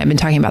 Ashley and I have been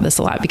talking about this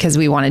a lot because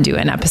we want to do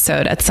an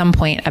episode at some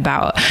point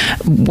about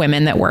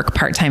women that work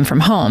part-time from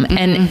home. Mm-hmm.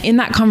 And in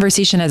that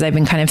conversation, as I've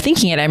been kind of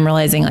thinking it, I'm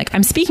realizing like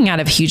I'm speaking out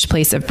of a huge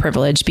place of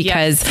privilege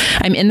because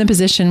I'm in the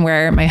position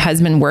where my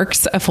husband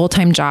works a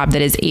full-time job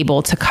that is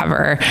able to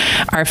cover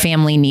our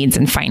family needs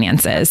and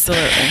finances.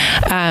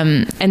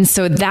 Absolutely. And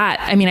so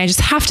I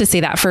just have to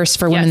say that first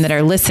for women that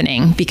are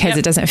listening because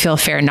it doesn't feel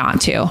fair not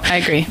to. I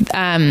agree.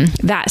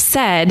 That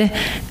said,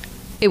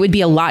 it would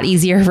be a lot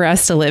easier for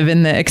us to live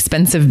in the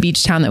expensive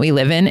beach town that we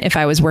live in if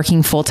I was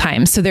working full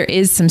time. So there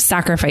is some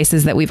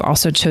sacrifices that we've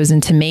also chosen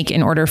to make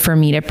in order for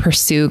me to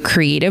pursue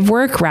creative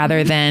work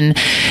rather than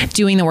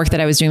doing the work that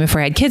I was doing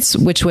before I had kids,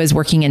 which was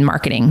working in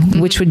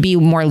marketing, which would be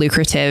more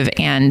lucrative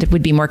and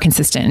would be more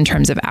consistent in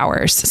terms of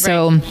hours.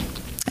 So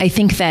I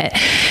think that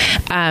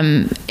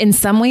in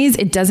some ways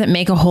it doesn't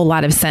make a whole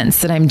lot of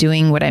sense that I'm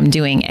doing what I'm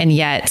doing. And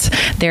yet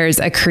there's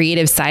a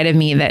creative side of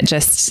me that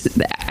just,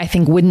 I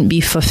think wouldn't be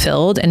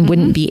fulfilled and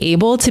wouldn't be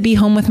able to be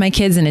home with my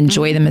kids and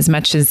enjoy them as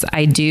much as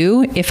I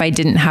do if I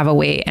didn't have a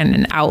way and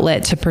an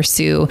outlet to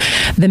pursue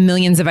the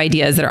millions of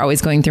ideas that are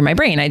always going through my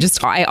brain.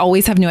 I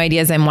always have new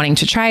ideas I'm wanting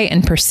to try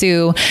and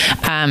pursue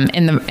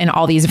in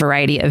all these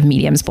variety of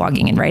mediums,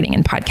 blogging and writing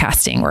and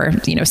podcasting or,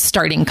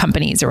 starting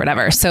companies or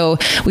whatever. So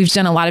we've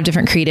done a lot of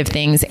different creative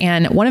things.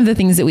 And one of the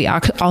things that we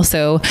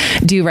also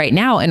do right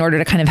now in order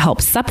to kind of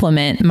help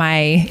supplement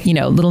my,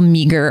 little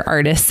meager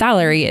artist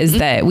salary is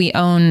that we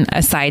own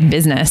a side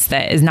business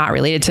that is not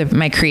related to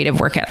my creative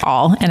work at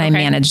all. And I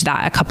manage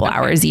that a couple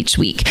hours each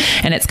week.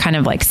 And it's kind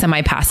of like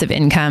semi-passive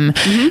income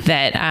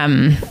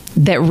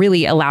that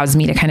really allows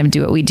me to kind of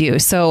do what we do.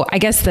 So I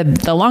guess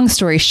the long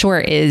story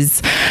short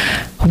is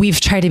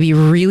we've tried to be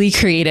really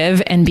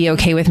creative and be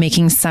okay with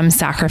making some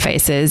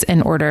sacrifices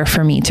in order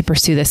for me to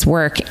pursue this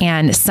work.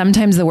 And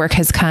sometimes the work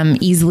has come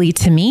easily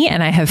to me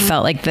and I have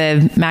felt like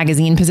the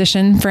magazine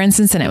position, for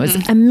instance, and it was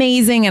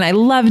amazing and I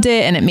loved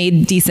it and it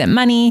made decent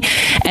money.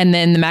 And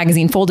then the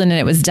magazine folded and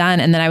it was done.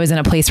 And then I was in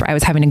a place where I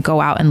was having to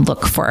go out and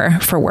look for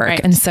work.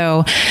 Right. And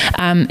so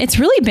it's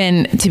really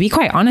been, to be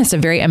quite honest, a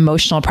very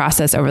emotional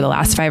process over the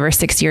last 5 or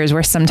 6 years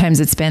where sometimes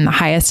it's been the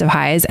highest of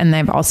highs and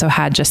I've also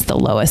had just the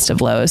lowest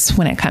of lows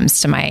when it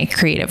comes to my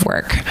creative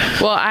work.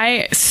 Well,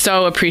 I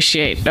so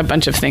appreciate a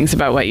bunch of things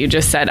about what you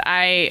just said.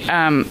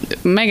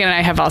 Megan and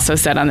I have also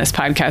said on this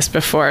podcast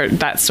before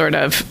that sort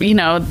of,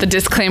 the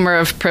disclaimer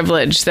of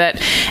privilege that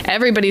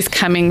everybody's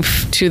coming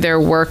to their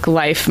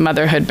work-life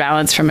motherhood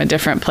balance from a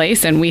different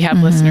place. And we have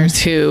listeners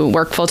who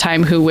work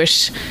full-time who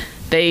wish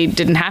they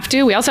didn't have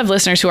to. We also have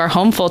listeners who are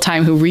home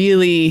full-time who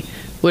really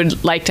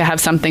would like to have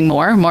something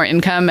more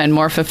income and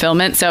more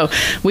fulfillment. So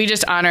we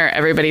just honor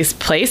everybody's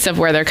place of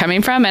where they're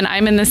coming from. And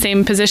I'm in the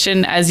same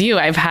position as you.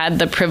 I've had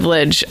the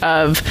privilege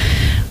of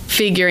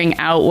figuring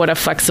out what a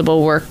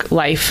flexible work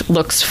life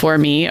looks for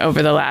me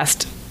over the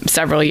last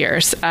several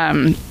years.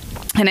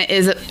 And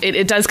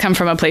it does come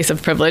from a place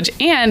of privilege,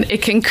 and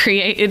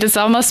it is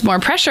almost more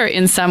pressure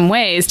in some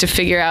ways to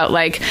figure out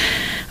like,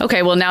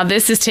 okay, well now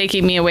this is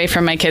taking me away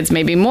from my kids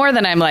maybe more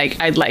than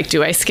I'd like,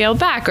 do I scale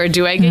back or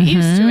do I get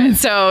used to it?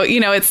 So,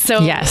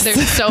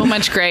 there's so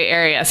much gray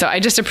area. So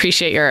I just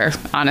appreciate your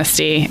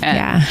honesty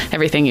and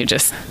everything you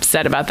just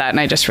said about that. And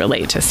I just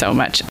relate to so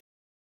much.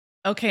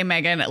 Okay,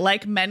 Megan,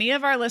 like many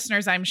of our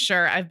listeners, I'm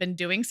sure I've been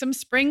doing some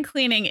spring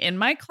cleaning in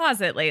my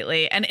closet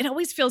lately, and it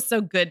always feels so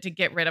good to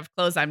get rid of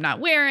clothes I'm not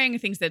wearing,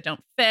 things that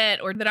don't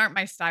fit or that aren't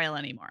my style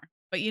anymore.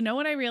 But you know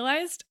what I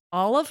realized?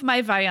 All of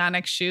my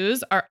Vionic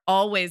shoes are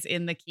always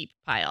in the keep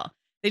pile.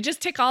 They just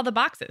tick all the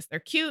boxes.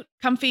 They're cute,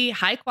 comfy,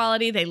 high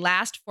quality. They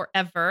last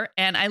forever.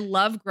 And I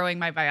love growing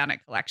my Vionic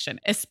collection,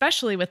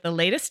 especially with the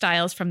latest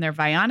styles from their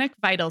Vionic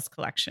Vitals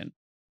collection.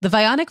 The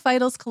Vionic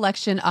Vitals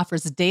collection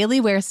offers daily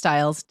wear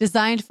styles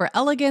designed for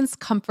elegance,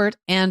 comfort,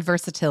 and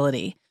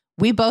versatility.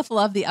 We both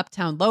love the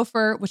Uptown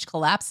loafer, which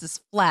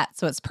collapses flat,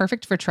 so it's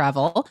perfect for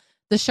travel.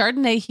 The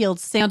Chardonnay heeled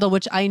sandal,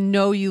 which I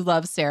know you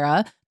love,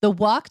 Sarah. The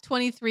Walk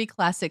 23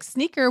 classic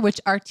sneaker, which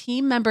our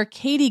team member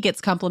Katie gets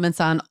compliments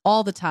on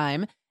all the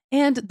time.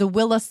 And the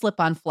Willa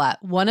slip-on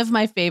flat, one of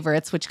my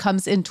favorites, which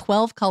comes in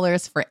 12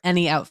 colors for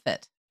any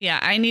outfit. Yeah,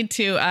 I need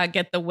to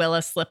get the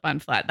Willa slip-on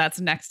flat. That's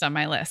next on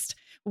my list.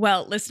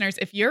 Well, listeners,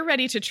 if you're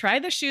ready to try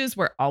the shoes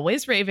we're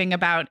always raving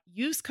about,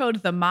 use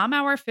code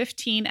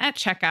TheMomHour15 at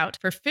checkout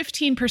for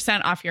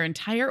 15% off your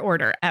entire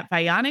order at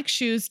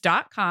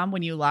VionicShoes.com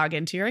when you log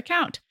into your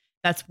account.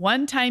 That's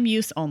one-time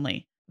use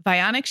only.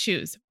 Vionic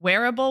Shoes,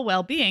 wearable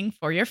well-being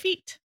for your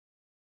feet.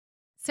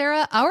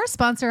 Sarah, our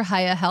sponsor,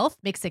 Hiya Health,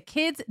 makes a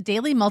kids'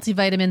 daily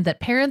multivitamin that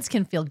parents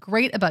can feel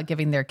great about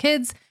giving their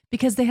kids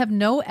because they have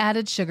no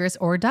added sugars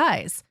or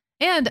dyes.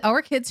 And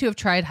our kids who have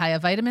tried Hiya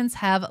vitamins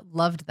have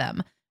loved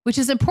them. Which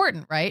is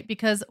important, right?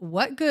 Because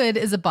what good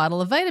is a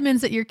bottle of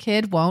vitamins that your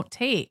kid won't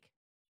take?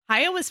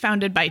 Hiya was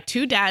founded by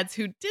two dads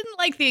who didn't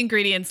like the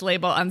ingredients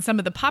label on some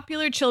of the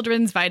popular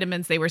children's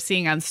vitamins they were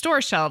seeing on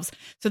store shelves,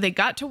 so they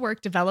got to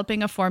work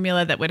developing a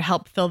formula that would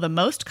help fill the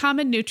most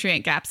common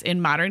nutrient gaps in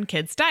modern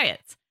kids'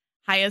 diets.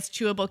 Hiya's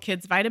Chewable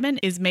Kids Vitamin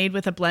is made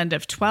with a blend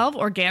of 12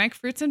 organic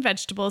fruits and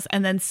vegetables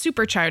and then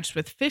supercharged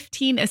with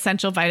 15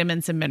 essential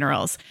vitamins and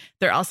minerals.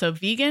 They're also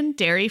vegan,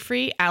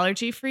 dairy-free,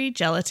 allergy-free,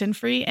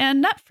 gelatin-free,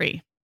 and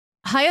nut-free.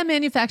 Hiya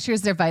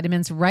manufactures their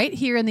vitamins right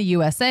here in the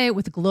USA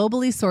with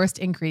globally sourced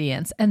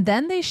ingredients, and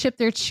then they ship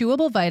their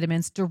chewable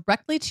vitamins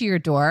directly to your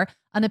door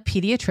on a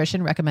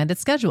pediatrician recommended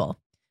schedule.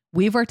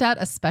 We've worked out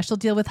a special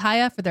deal with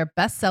Hiya for their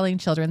best-selling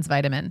children's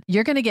vitamin.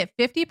 You're going to get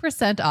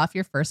 50% off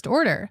your first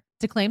order.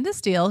 To claim this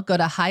deal, go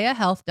to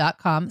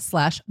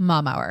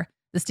hiyahealth.com/momhour.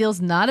 This deal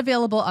is not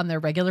available on their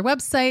regular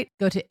website.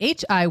 Go to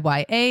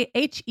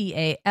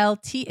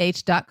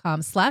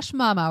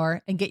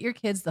hiyahealth.com/momhour and get your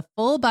kids the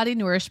full body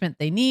nourishment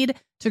they need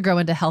to grow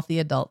into healthy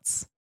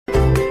adults.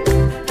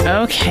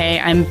 Okay,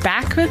 I'm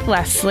back with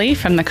Lesley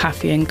from the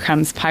Coffee and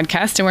Crumbs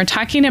podcast, and we're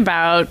talking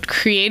about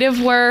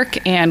creative work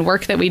and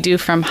work that we do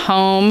from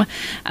home,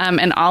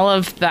 and all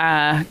of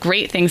the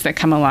great things that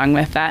come along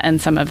with that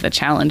and some of the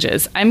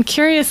challenges. I'm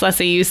curious,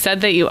 Lesley, you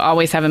said that you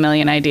always have a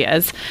million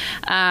ideas,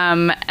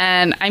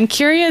 and I'm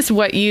curious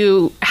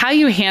how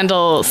you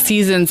handle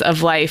seasons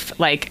of life,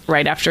 like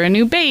right after a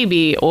new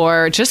baby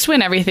or just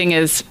when everything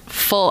is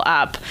full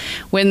up,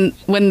 when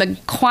the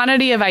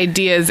quantity of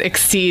ideas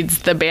exceeds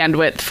the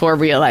bandwidth for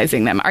realizing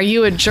them. Are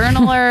you a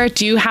journaler?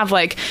 Do you have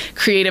like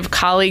creative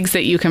colleagues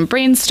that you can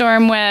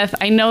brainstorm with?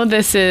 I know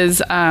this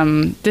is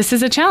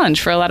a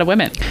challenge for a lot of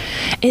women.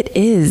 It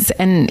is.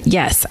 And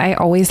yes, I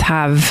always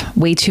have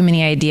way too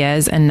many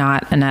ideas and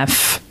not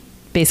enough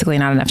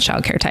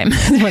childcare time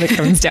is what it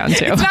comes down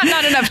to. It's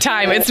not enough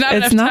time. It's not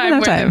enough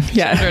time.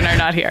 Children are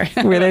not here.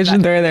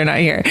 They're not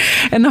here.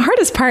 And the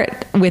hardest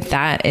part with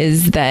that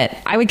is that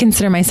I would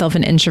consider myself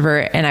an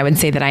introvert, and I would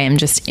say that I am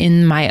just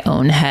in my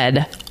own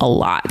head a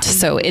lot. Mm-hmm.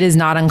 So it is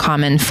not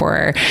uncommon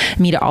for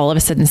me to all of a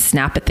sudden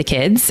snap at the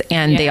kids,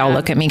 and they all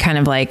look at me kind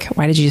of like,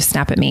 why did you just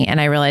snap at me? And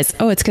I realize,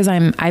 it's because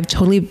I've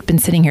totally been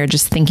sitting here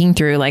just thinking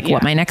through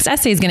what my next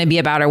essay is going to be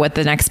about or what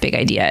the next big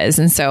idea is.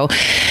 And so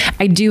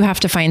I do have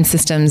to find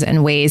systems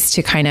and ways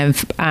to kind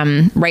of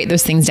write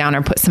those things down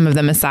or put some of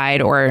them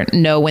aside, or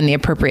know when the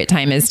appropriate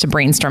time is to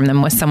brainstorm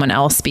them with someone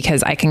else,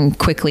 because I can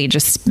quickly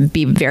just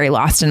be very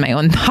lost in my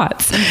own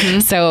thoughts. Mm-hmm.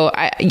 So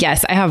I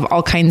have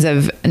all kinds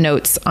of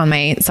notes on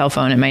my cell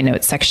phone in my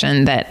notes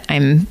section that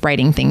I'm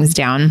writing things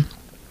down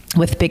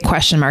with big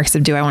question marks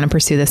of, do I want to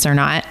pursue this or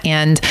not?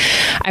 And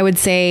I would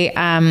say,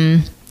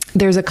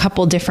 there's a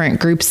couple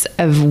different groups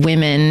of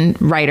women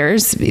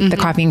writers, the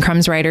Coffee and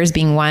Crumbs writers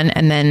being one.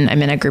 And then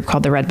I'm in a group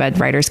called the Red Bud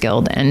Writers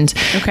Guild. And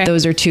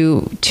those are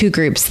two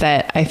groups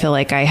that I feel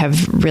like I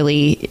have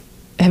really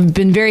have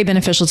been very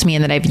beneficial to me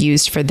and that I've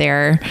used for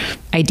their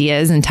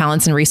ideas and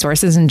talents and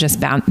resources, and just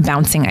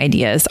bouncing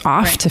ideas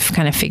off to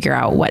kind of figure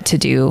out what to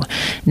do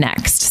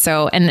next.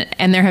 So,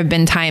 and there have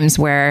been times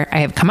where I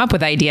have come up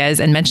with ideas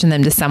and mentioned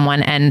them to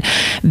someone, and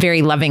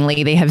very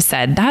lovingly they have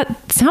said,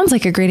 that sounds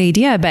like a great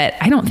idea, but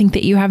I don't think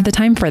that you have the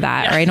time for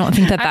that. Or I don't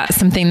think that that's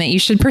something that you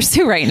should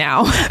pursue right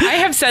now. I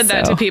have said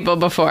that to people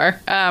before.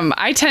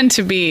 I tend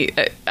to be,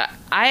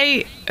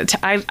 I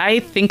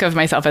think of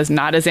myself as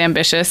not as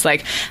ambitious.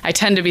 Like, I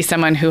tend to be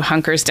someone who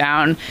hunkers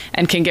down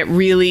and can get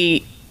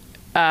really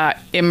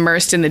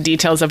immersed in the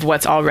details of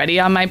what's already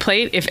on my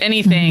plate. If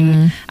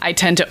anything, I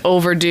tend to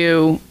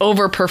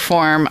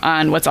overperform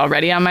on what's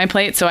already on my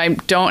plate. So I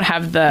don't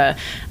have the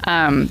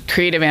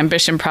creative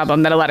ambition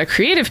problem that a lot of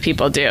creative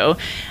people do.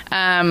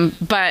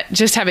 But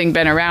just having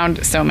been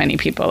around so many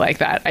people like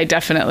that,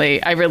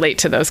 I relate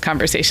to those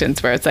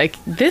conversations where it's like,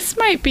 this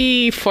might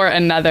be for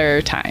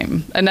another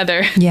time,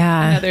 another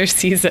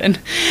season.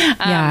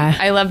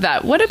 I love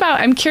that. What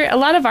about, I'm curious, a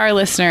lot of our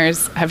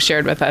listeners have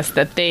shared with us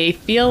that they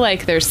feel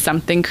like there's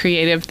something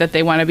creative that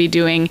they want to be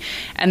doing,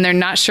 and they're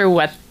not sure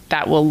what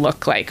that will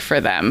look like for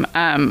them.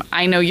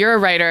 I know you're a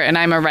writer and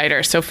I'm a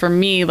writer. So for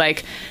me,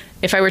 like,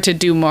 if I were to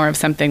do more of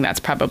something, that's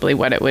probably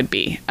what it would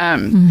be.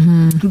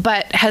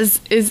 But has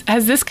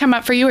this come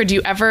up for you, or do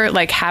you ever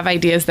like have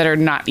ideas that are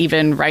not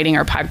even writing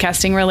or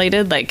podcasting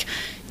related? Like,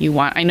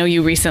 I know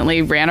you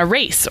recently ran a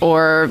race,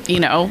 or,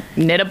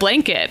 knit a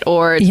blanket,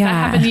 or does that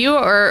happen to you,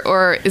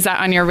 or is that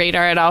on your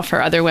radar at all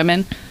for other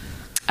women?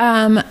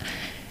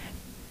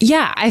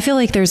 Yeah, I feel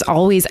like there's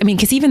always,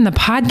 because even the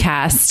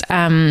podcast,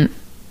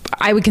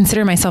 I would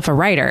consider myself a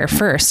writer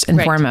first and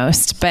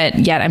foremost, but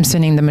yet I'm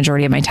spending the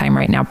majority of my time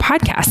right now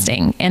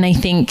podcasting. And I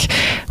think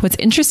what's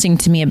interesting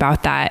to me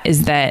about that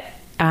is that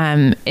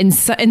in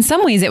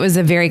some ways it was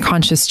a very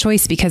conscious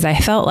choice, because I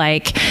felt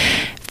like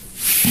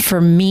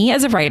for me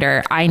as a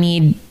writer, I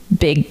need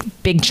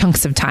big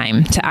chunks of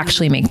time to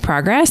actually make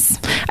progress.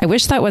 I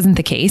wish that wasn't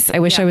the case. I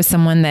wish I was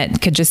someone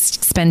that could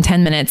just spend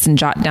 10 minutes and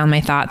jot down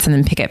my thoughts and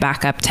then pick it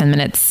back up 10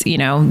 minutes,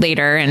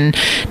 later, and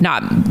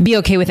not be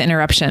okay with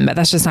interruption, but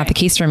that's just not the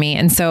case for me.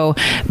 And so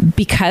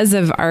because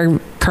of our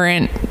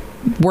current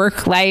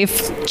work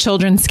life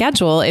children's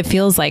schedule, it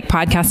feels like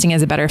podcasting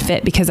is a better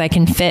fit, because I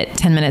can fit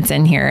 10 minutes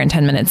in here and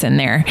 10 minutes in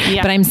there,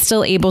 but I'm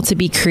still able to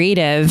be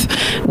creative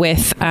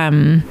with,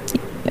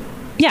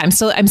 I'm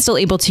still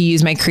able to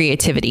use my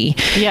creativity.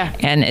 Yeah.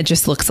 And it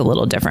just looks a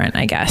little different,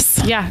 I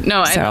guess. Yeah.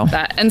 No, I love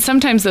that. And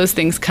sometimes those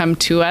things come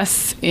to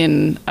us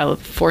in a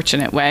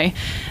fortunate way.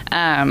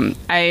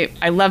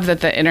 I love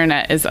that the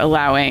internet is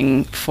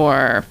allowing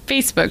for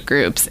Facebook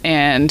groups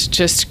and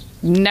just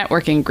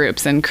networking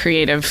groups and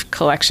creative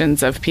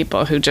collections of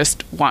people who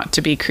just want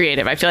to be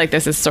creative. I feel like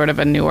this is sort of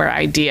a newer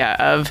idea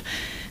of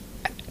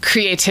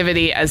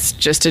creativity as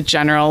just a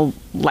general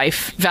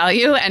life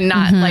value, and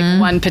not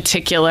like one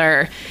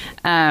particular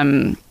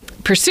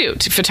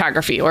pursuit,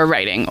 photography or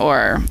writing,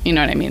 or, you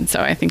know what I mean?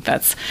 So I think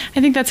that's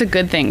a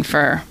good thing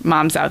for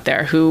moms out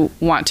there who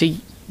want to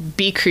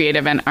be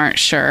creative and aren't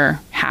sure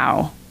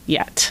how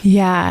yet.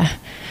 Yeah.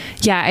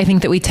 Yeah, I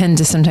think that we tend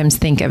to sometimes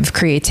think of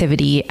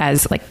creativity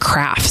as like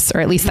crafts, or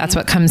at least that's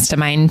what comes to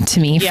mind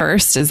to me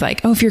first, is like,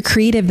 oh, if you're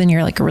creative, then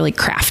you're like a really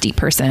crafty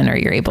person, or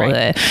you're able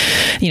to,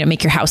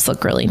 make your house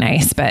look really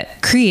nice. But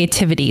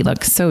creativity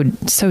looks so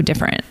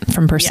different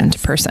from person to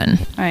person.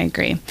 I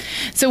agree.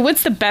 So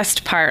what's the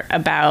best part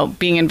about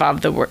being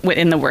involved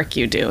in the work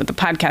you do, the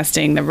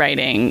podcasting, the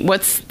writing?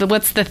 What's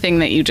the thing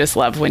that you just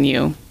love when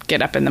you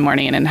get up in the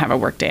morning and have a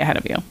work day ahead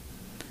of you?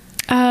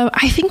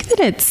 I think that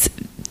it's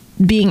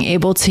being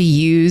able to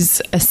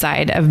use a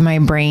side of my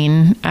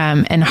brain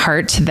and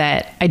heart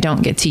that I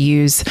don't get to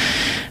use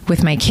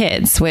with my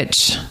kids,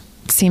 which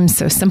seems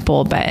so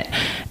simple, but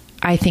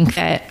I think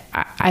that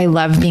I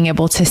love being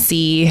able to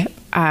see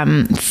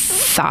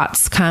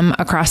thoughts come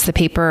across the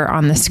paper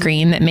on the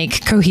screen that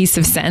make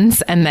cohesive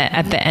sense, and that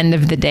at the end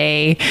of the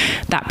day,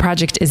 that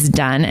project is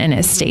done and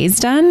it stays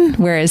done.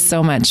 Whereas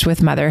so much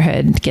with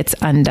motherhood gets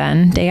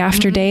undone day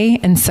after day.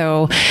 And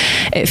so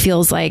it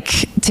feels like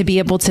to be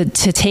able to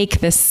take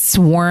this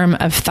swarm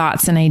of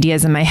thoughts and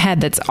ideas in my head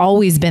that's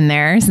always been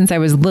there since I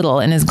was little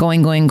and is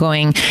going,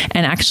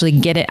 and actually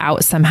get it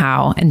out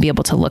somehow and be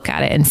able to look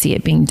at it and see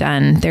it being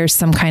done. There's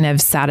some kind of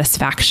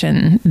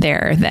satisfaction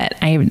there that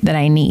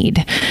I need.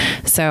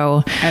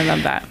 So I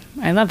love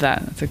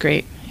that. That's a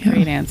great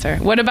answer.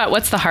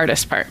 What's the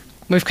hardest part?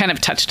 We've kind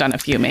of touched on a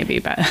few maybe,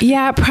 but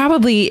yeah,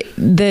 probably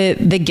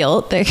the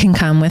guilt that can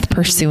come with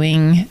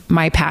pursuing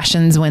my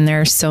passions when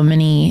there's so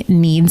many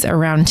needs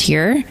around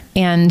here,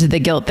 and the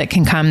guilt that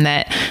can come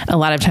that a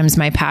lot of times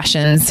my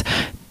passions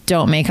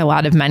don't make a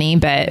lot of money,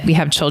 but we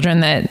have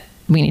children that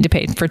we need to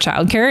pay for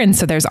childcare. And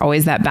so there's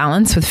always that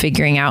balance with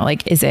figuring out,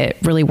 like, is it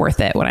really worth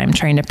it what I'm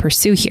trying to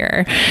pursue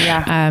here?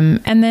 Yeah.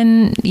 And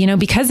then,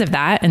 because of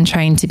that, and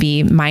trying to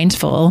be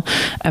mindful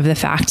of the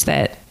fact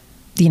that,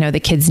 the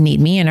kids need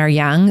me and are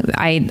young,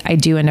 I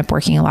do end up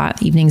working a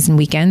lot evenings and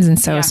weekends. And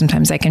so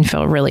sometimes I can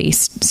feel really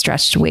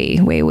stretched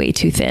way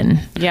too thin.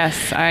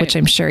 Yes. Which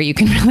I'm sure you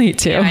can relate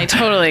to. Yeah, I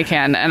totally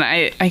can. And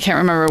I can't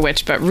remember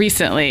which, but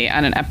recently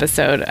on an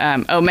episode,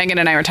 Megan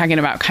and I were talking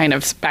about kind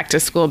of back to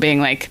school being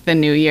like the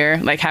new year,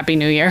 like Happy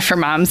New Year for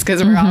moms,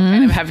 because we're all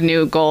kind of have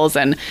new goals.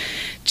 And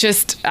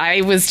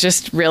I was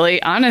just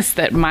really honest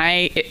that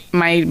my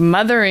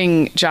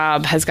mothering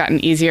job has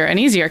gotten easier and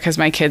easier because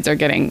my kids are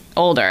getting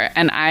older.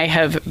 And I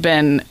have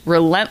been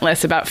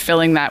relentless about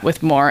filling that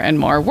with more and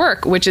more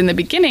work, which in the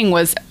beginning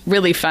was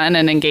really fun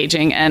and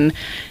engaging. And,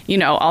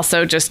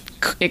 also just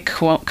it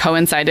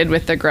coincided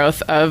with the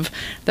growth of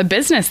the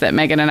business that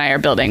Megan and I are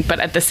building. But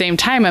at the same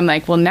time, I'm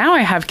like, well, now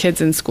I have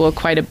kids in school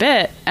quite a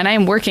bit and I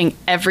am working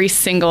every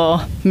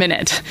single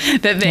minute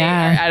that they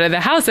are out of the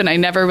house. And I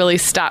never really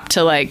stopped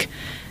to like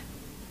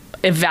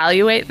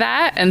evaluate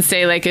that and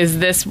say like, is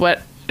this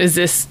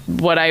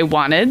what I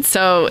wanted?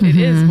 So it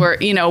is where,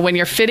 when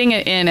you're fitting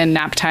it in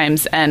nap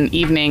times and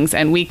evenings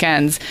and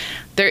weekends,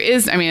 there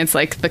is, it's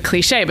like the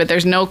cliche, but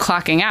there's no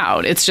clocking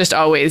out. It's just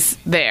always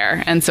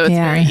there. And so it's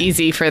very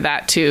easy for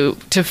that to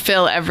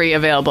fill every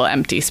available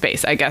empty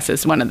space, I guess,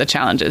 is one of the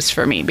challenges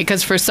for me,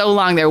 because for so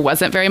long there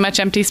wasn't very much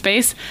empty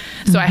space.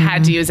 So I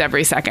had to use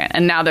every second,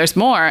 and now there's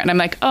more. And I'm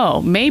like,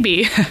 oh,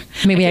 maybe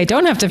I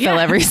don't have to fill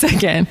every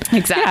second.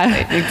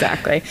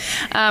 Exactly.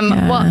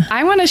 Well,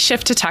 I want to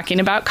shift to talking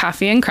about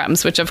coffee and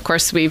crumbs, which of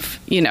course we've,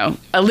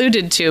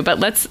 alluded to, but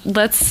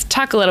let's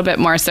talk a little bit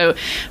more. So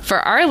for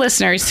our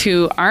listeners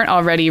who aren't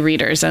already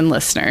readers and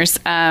listeners,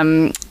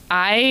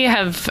 I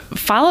have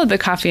followed the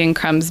Coffee and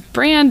Crumbs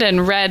brand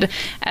and read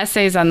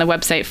essays on the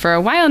website for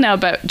a while now,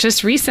 but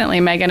just recently,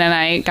 Megan and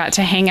I got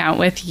to hang out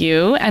with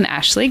you and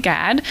Ashley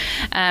Gadd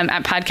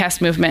at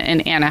Podcast Movement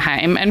in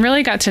Anaheim and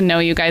really got to know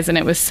you guys, and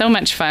it was so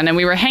much fun. And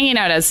we were hanging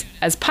out as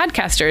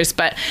podcasters,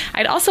 but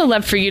I'd also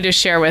love for you to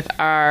share with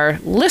our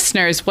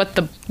listeners what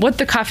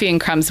the Coffee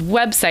and Crumbs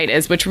website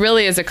is, which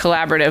really is a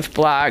collaborative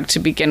blog to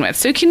begin with.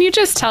 So can you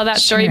just tell that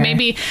story? Sure.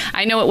 Maybe,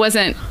 I know it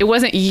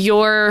wasn't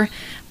your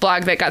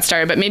blog that got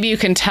started, but maybe you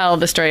can tell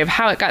the story of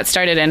how it got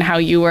started and how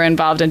you were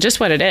involved and just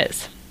what it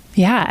is.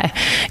 Yeah.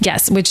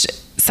 Yes. Which,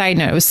 side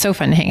note, it was so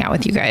fun to hang out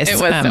with you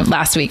guys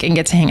last week and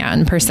get to hang out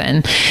in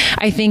person.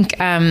 I think,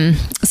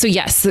 so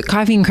yes,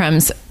 Coffee and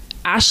Crumbs,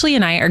 Ashley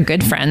and I are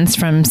good friends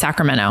from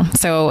Sacramento.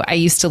 So I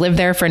used to live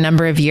there for a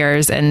number of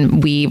years,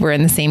 and we were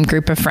in the same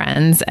group of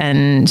friends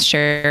and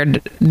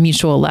shared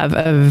mutual love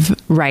of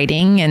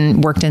writing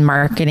and worked in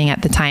marketing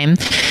at the time,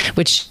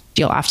 which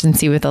you'll often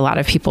see with a lot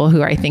of people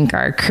who I think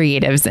are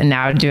creatives and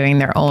now doing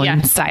their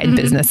own side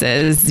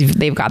businesses.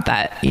 They've got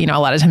that, a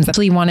lot of times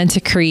actually wanted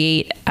to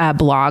create a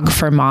blog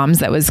for moms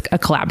that was a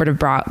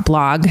collaborative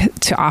blog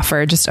to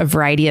offer just a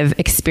variety of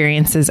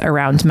experiences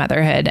around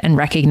motherhood, and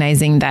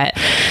recognizing that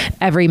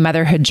every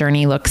motherhood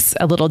journey looks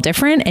a little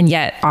different. And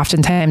yet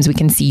oftentimes we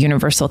can see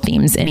universal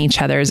themes in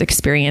each other's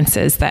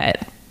experiences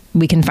that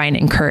we can find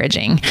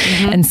encouraging.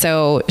 And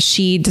so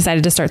she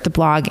decided to start the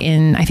blog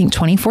in, I think,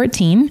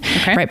 2014,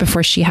 right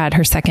before she had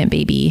her second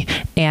baby,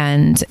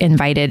 and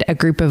invited a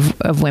group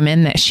of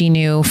women that she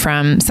knew,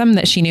 from some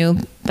that she knew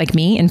like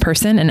me in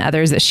person, and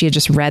others that she had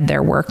just read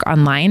their work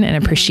online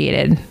and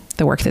appreciated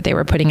the work that they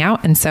were putting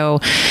out. And so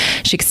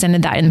she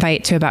extended that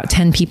invite to about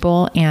 10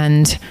 people.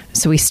 And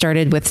so we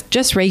started with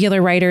just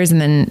regular writers,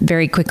 and then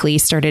very quickly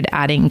started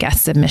adding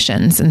guest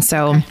submissions. And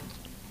so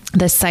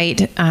the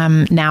site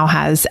now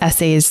has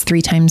essays 3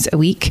 times a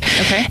week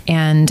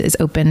and is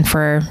open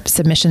for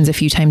submissions a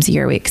few times a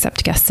year. We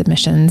accept guest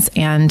submissions.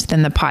 And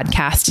then the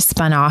podcast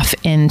spun off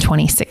in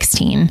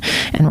 2016,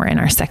 and we're in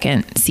our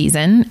second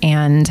season.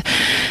 And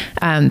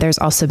there's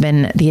also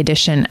been the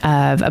addition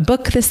of a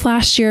book this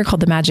last year called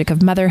The Magic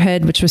of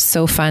Motherhood, which was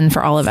so fun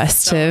for all of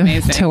us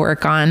to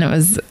work on. It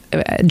was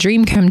a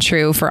dream come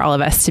true for all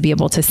of us to be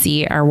able to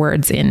see our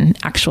words in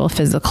actual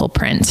physical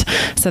print.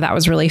 So that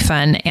was really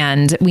fun.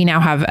 And we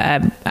now have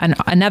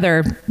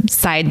another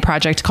side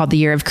project called the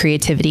Year of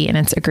Creativity. And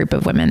it's a group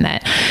of women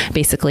that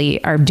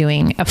basically are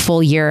doing a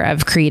full year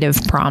of creative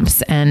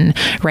prompts and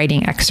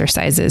writing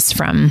exercises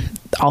from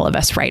all of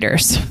us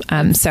writers.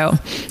 So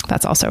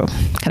that's also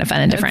kind of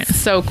fun and different. That's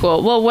so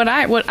cool. Well, what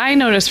I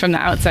noticed from the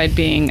outside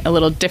being a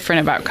little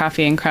different about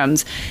Coffee and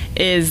Crumbs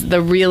is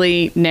the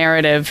really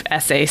narrative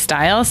essay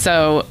style.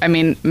 So,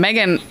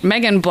 Megan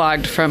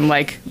blogged from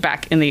like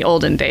back in the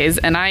olden days,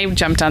 and I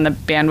jumped on the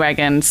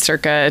bandwagon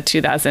circa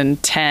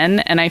 2010.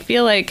 And I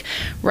feel like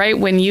right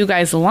when you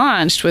guys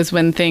launched was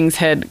when things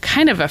had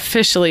kind of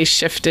officially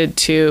shifted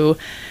to,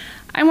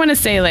 I want to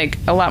say, like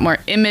a lot more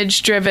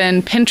image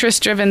driven, Pinterest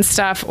driven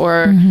stuff,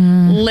 or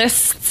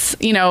lists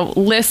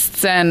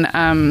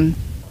and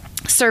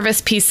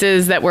service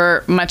pieces that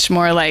were much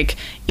more like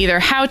either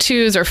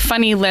how-tos or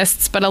funny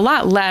lists, but a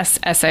lot less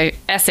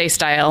essay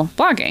style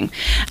blogging,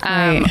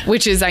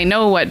 which is, I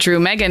know, what drew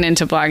Megan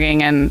into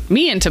blogging and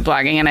me into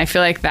blogging. And I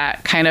feel like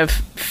that kind of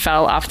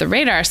fell off the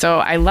radar. So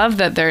I love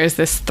that there is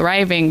this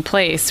thriving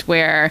place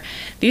where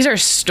these are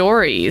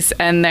stories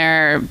and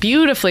they're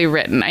beautifully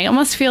written. I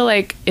almost feel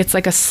like it's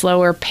like a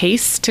slower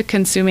pace to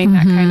consuming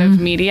that kind of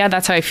media.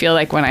 That's how I feel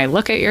like when I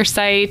look at your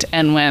site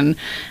and when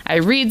I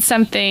read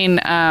something.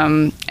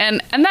 And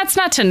that's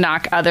not to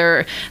knock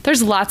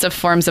there's lots of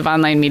forms of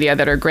online media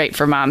that are great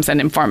for moms and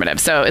informative.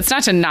 So it's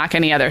not to knock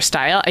any other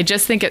style. I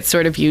just think it's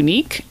sort of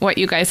unique what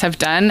you guys have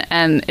done.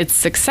 And its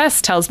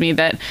success tells me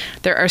that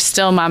there are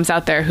still moms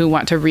out there who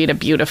want to read a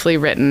beautifully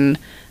written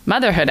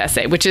motherhood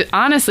essay, which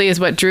honestly is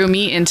what drew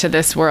me into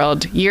this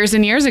world years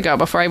and years ago.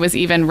 Before I was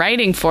even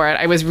writing for it,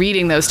 I was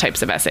reading those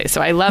types of essays.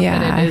 So I love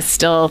that it is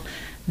still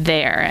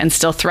there and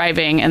still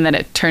thriving and that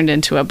it turned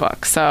into a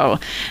book. So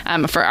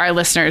for our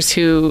listeners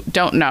who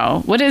don't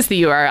know, what is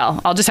the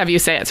URL? I'll just have you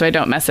say it so I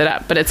don't mess it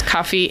up, but it's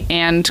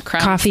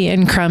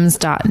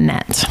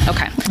coffeeandcrumbs.net.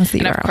 Okay. That's the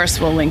URL. Of course,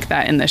 we'll link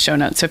that in the show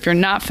notes. So if you're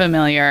not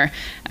familiar,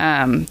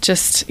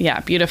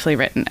 beautifully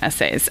written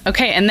essays.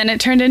 Okay. And then it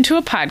turned into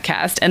a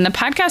podcast, and the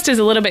podcast is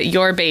a little bit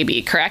your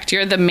baby, correct?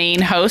 You're the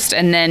main host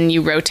and then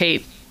you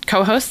rotate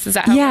co-hosts? Is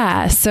that how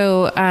Yeah.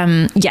 So,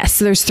 yes,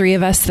 so there's 3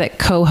 of us that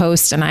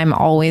co-host, and I'm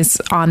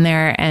always on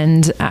there,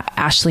 and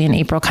Ashley and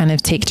April kind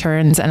of take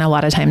turns. And a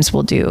lot of times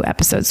we'll do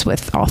episodes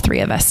with all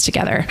 3 of us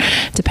together,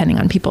 depending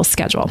on people's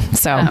schedule.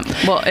 So,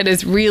 well, it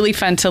is really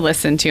fun to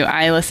listen to.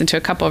 I listened to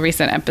a couple of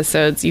recent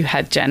episodes. You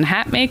had Jen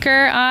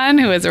Hatmaker on,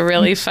 who was a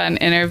really fun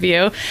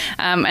interview.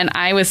 And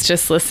I was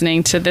just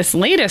listening to this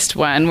latest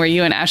one where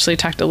you and Ashley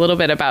talked a little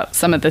bit about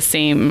some of the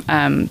same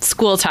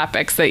school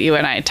topics that you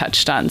and I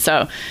touched on.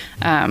 So,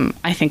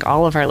 I think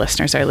all of our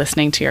listeners are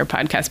listening to your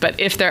podcast, but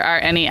if there are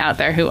any out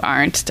there who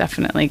aren't,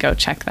 definitely go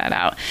check that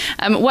out.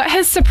 What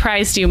has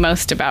surprised you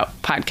most about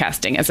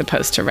podcasting as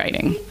opposed to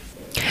writing?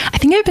 I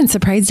think I've been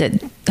surprised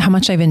at how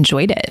much I've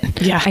enjoyed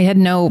it. Yeah. I had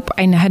no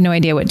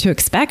idea what to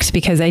expect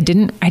because I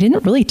didn't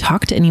really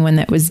talk to anyone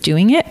that was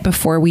doing it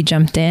before we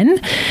jumped in.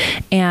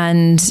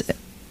 And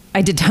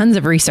I did tons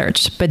of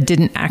research, but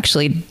didn't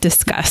actually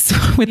discuss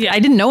I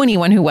didn't know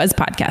anyone who was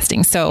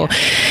podcasting. So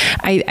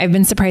I've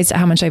been surprised at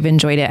how much I've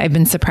enjoyed it. I've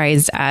been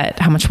surprised at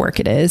how much work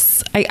it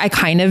is. I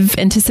kind of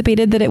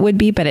anticipated that it would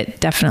be, but it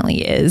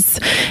definitely is.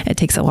 It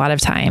takes a lot of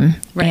time.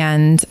 Right.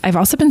 And I've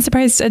also been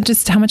surprised at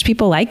just how much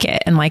people like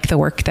it and like the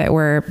work that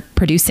we're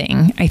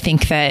producing. I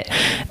think that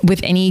with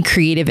any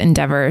creative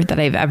endeavor that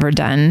I've ever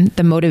done,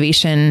 the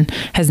motivation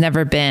has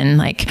never been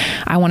like,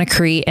 I want to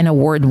create an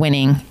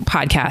award-winning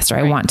podcast, or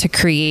I want to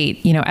create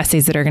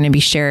essays that are going to be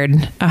shared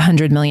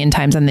 100 million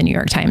times on the New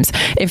York Times.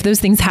 If those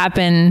things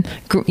happen,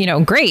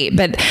 great.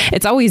 But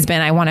it's always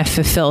been, I want to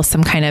fulfill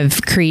some kind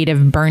of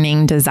creative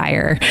burning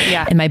desire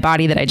in my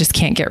body that I just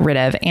can't get rid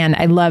of. And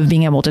I love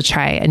being able to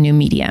try a new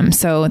medium.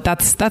 So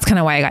that's kind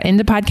of why I got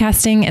into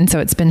podcasting. And so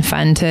it's been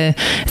fun to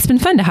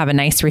have a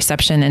nice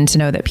reception and to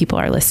know that people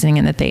are listening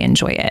and that they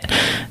enjoy it.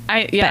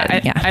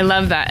 I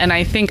love that. And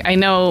I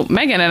know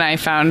Megan and I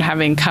found,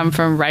 having come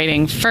from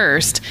writing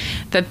first,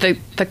 that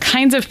the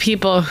kinds of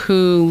people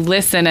who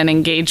listen and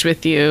engage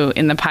with you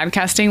in the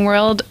podcasting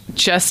world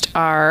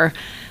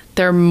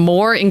they're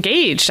more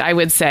engaged, I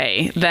would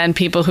say, than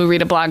people who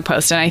read a blog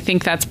post. And I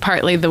think that's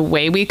partly the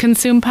way we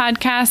consume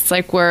podcasts.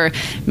 Like we're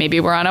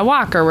on a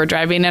walk or we're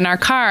driving in our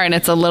car, and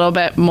it's a little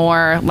bit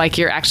more like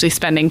you're actually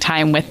spending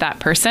time with that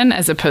person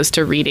as opposed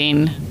to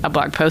reading a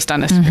blog post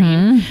on a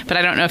screen. But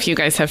I don't know if you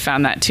guys have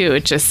found that too.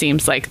 It just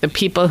seems like the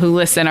people who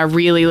listen are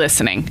really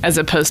listening as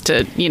opposed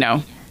to,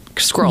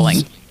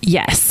 scrolling.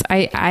 Yes,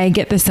 I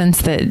get the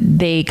sense that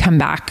they come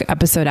back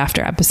episode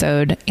after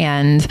episode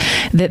and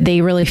that they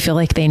really feel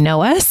like they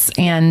know us,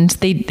 and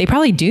they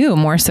probably do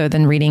more so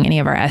than reading any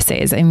of our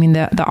essays. I mean,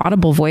 the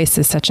audible voice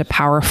is such a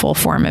powerful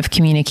form of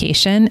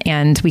communication,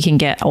 and we can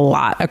get a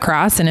lot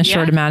across in a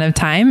short amount of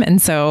time.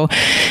 And so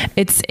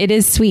it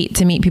is sweet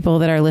to meet people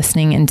that are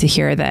listening and to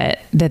hear that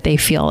they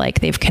feel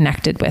like they've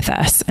connected with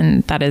us.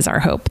 And that is our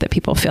hope, that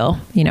people feel,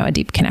 a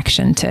deep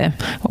connection to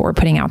what we're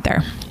putting out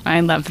there.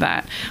 I love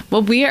that.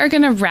 Well, we are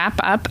going to wrap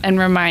up and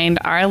remind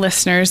our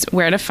listeners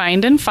where to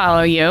find and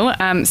follow you.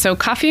 So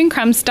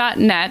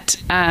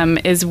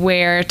coffeeandcrumbs.net is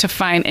where to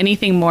find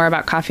anything more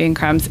about Coffee and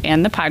Crumbs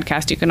and the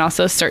podcast. You can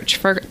also search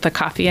for the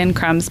Coffee and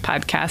Crumbs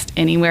podcast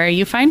anywhere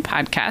you find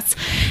podcasts.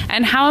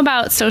 And how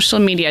about social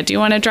media? Do you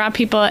want to draw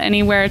people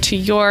anywhere to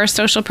your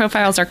social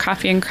profiles or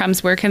Coffee and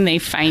Crumbs? Where can they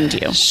find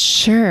you?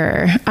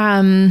 Sure.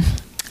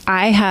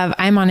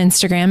 I'm on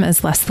Instagram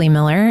as Lesley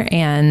Miller,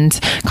 and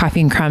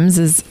Coffee and Crumbs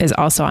is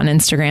also on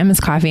Instagram as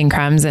Coffee and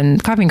Crumbs,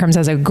 and Coffee and Crumbs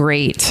has a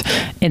great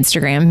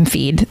Instagram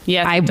feed.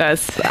 Yeah, it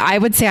does. I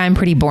would say I'm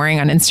pretty boring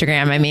on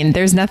Instagram. I mean,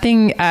 there's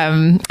nothing,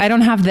 I don't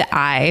have the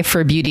eye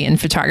for beauty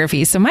and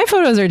photography. So my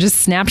photos are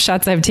just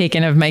snapshots I've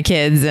taken of my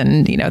kids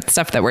and,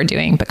 stuff that we're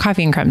doing. But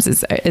Coffee and Crumbs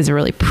is a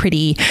really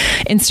pretty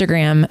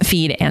Instagram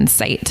feed and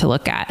site to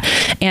look at.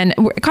 And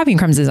Coffee and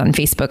Crumbs is on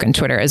Facebook and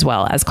Twitter as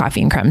well as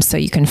Coffee and Crumbs. So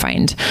you can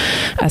find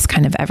us us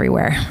kind of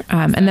everywhere.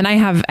 And then I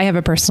have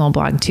a personal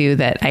blog too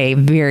that I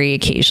very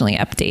occasionally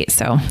update.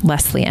 So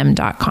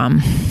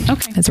lesleym.com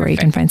is where you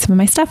can find some of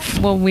my stuff.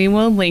 Well, we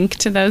will link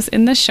to those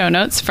in the show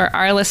notes. For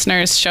our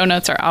listeners, show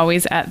notes are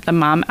always at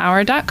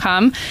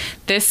themomhour.com.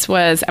 This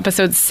was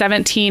episode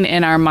 17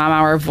 in our Mom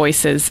Hour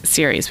Voices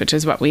series, which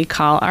is what we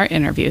call our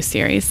interview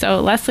series.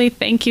 So Lesley,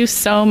 thank you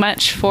so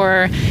much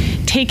for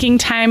taking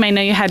time. I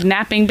know you had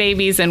napping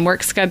babies and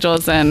work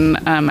schedules, and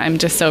I'm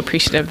just so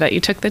appreciative that you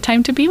took the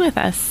time to be with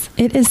us.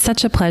 It is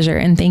such a pleasure.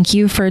 And thank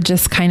you for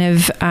just kind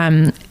of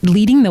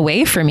leading the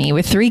way for me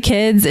with 3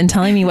 kids and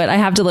telling me what I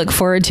have to look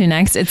forward to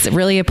next. It's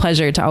really a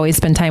pleasure to always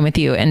spend time with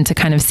you and to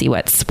kind of see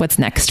what's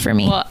next for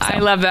me. Well, I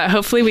love that.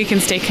 Hopefully we can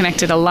stay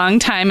connected a long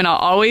time, and I'll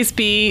always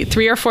be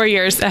 3 or 4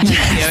 years ahead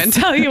of you and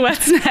tell you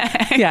what's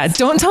next. Yeah.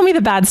 Don't tell me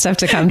the bad stuff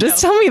to come.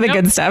 Just tell me the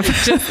good stuff.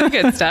 Just the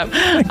good stuff.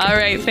 Okay. All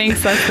right.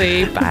 Thanks,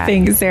 Lesley. Bye.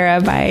 Thanks,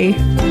 Sarah. Bye.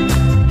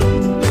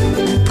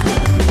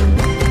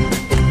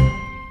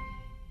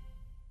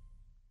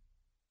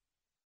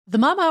 The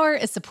Mom Hour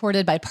is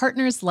supported by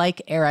partners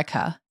like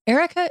Erica.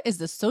 Erica is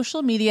the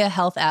social media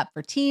health app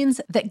for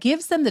teens that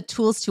gives them the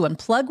tools to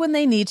unplug when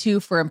they need to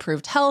for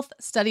improved health,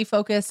 study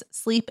focus,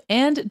 sleep,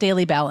 and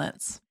daily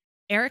balance.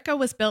 Erica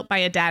was built by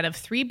a dad of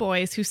 3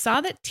 boys who saw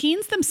that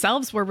teens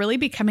themselves were really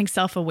becoming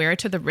self-aware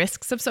to the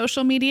risks of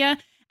social media,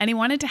 and he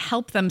wanted to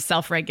help them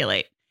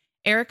self-regulate.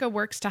 Erica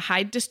works to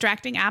hide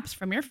distracting apps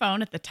from your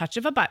phone at the touch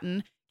of a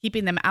button,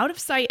 keeping them out of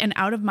sight and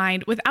out of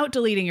mind without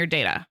deleting your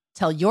data.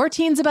 Tell your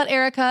teens about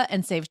Erica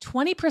and save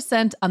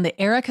 20% on the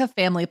Erica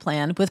family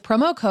plan with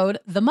promo code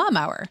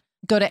TheMomHour.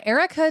 Go to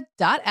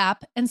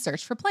erica.app and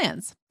search for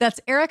plans.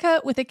 That's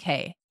Erica with a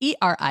K,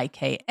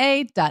 ERIKA.app,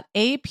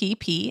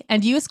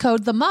 and use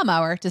code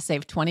TheMomHour to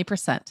save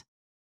 20%.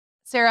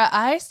 Sarah,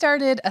 I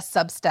started a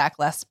Substack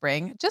last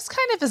spring, just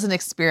kind of as an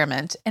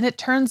experiment, and it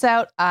turns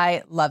out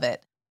I love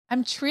it.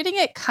 I'm treating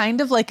it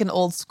kind of like an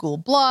old school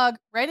blog,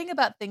 writing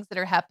about things that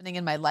are happening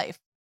in my life.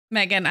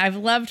 Megan, I've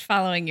loved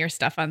following your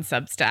stuff on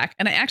Substack,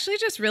 and I actually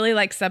just really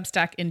like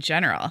Substack in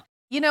general.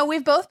 You know,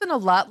 we've both been a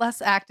lot less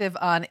active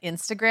on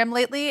Instagram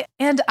lately,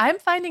 and I'm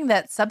finding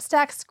that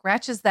Substack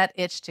scratches that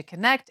itch to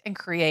connect and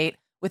create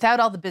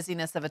without all the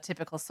busyness of a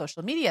typical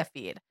social media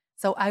feed.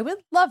 So I would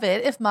love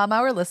it if Mom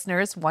Hour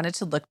listeners wanted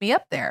to look me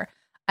up there.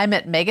 I'm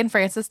at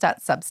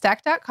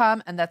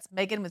meganfrancis.substack.com, and that's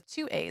Megan with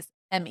 2 A's,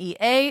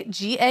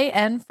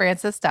 MEAGAN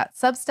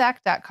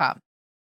Francis.substack.com.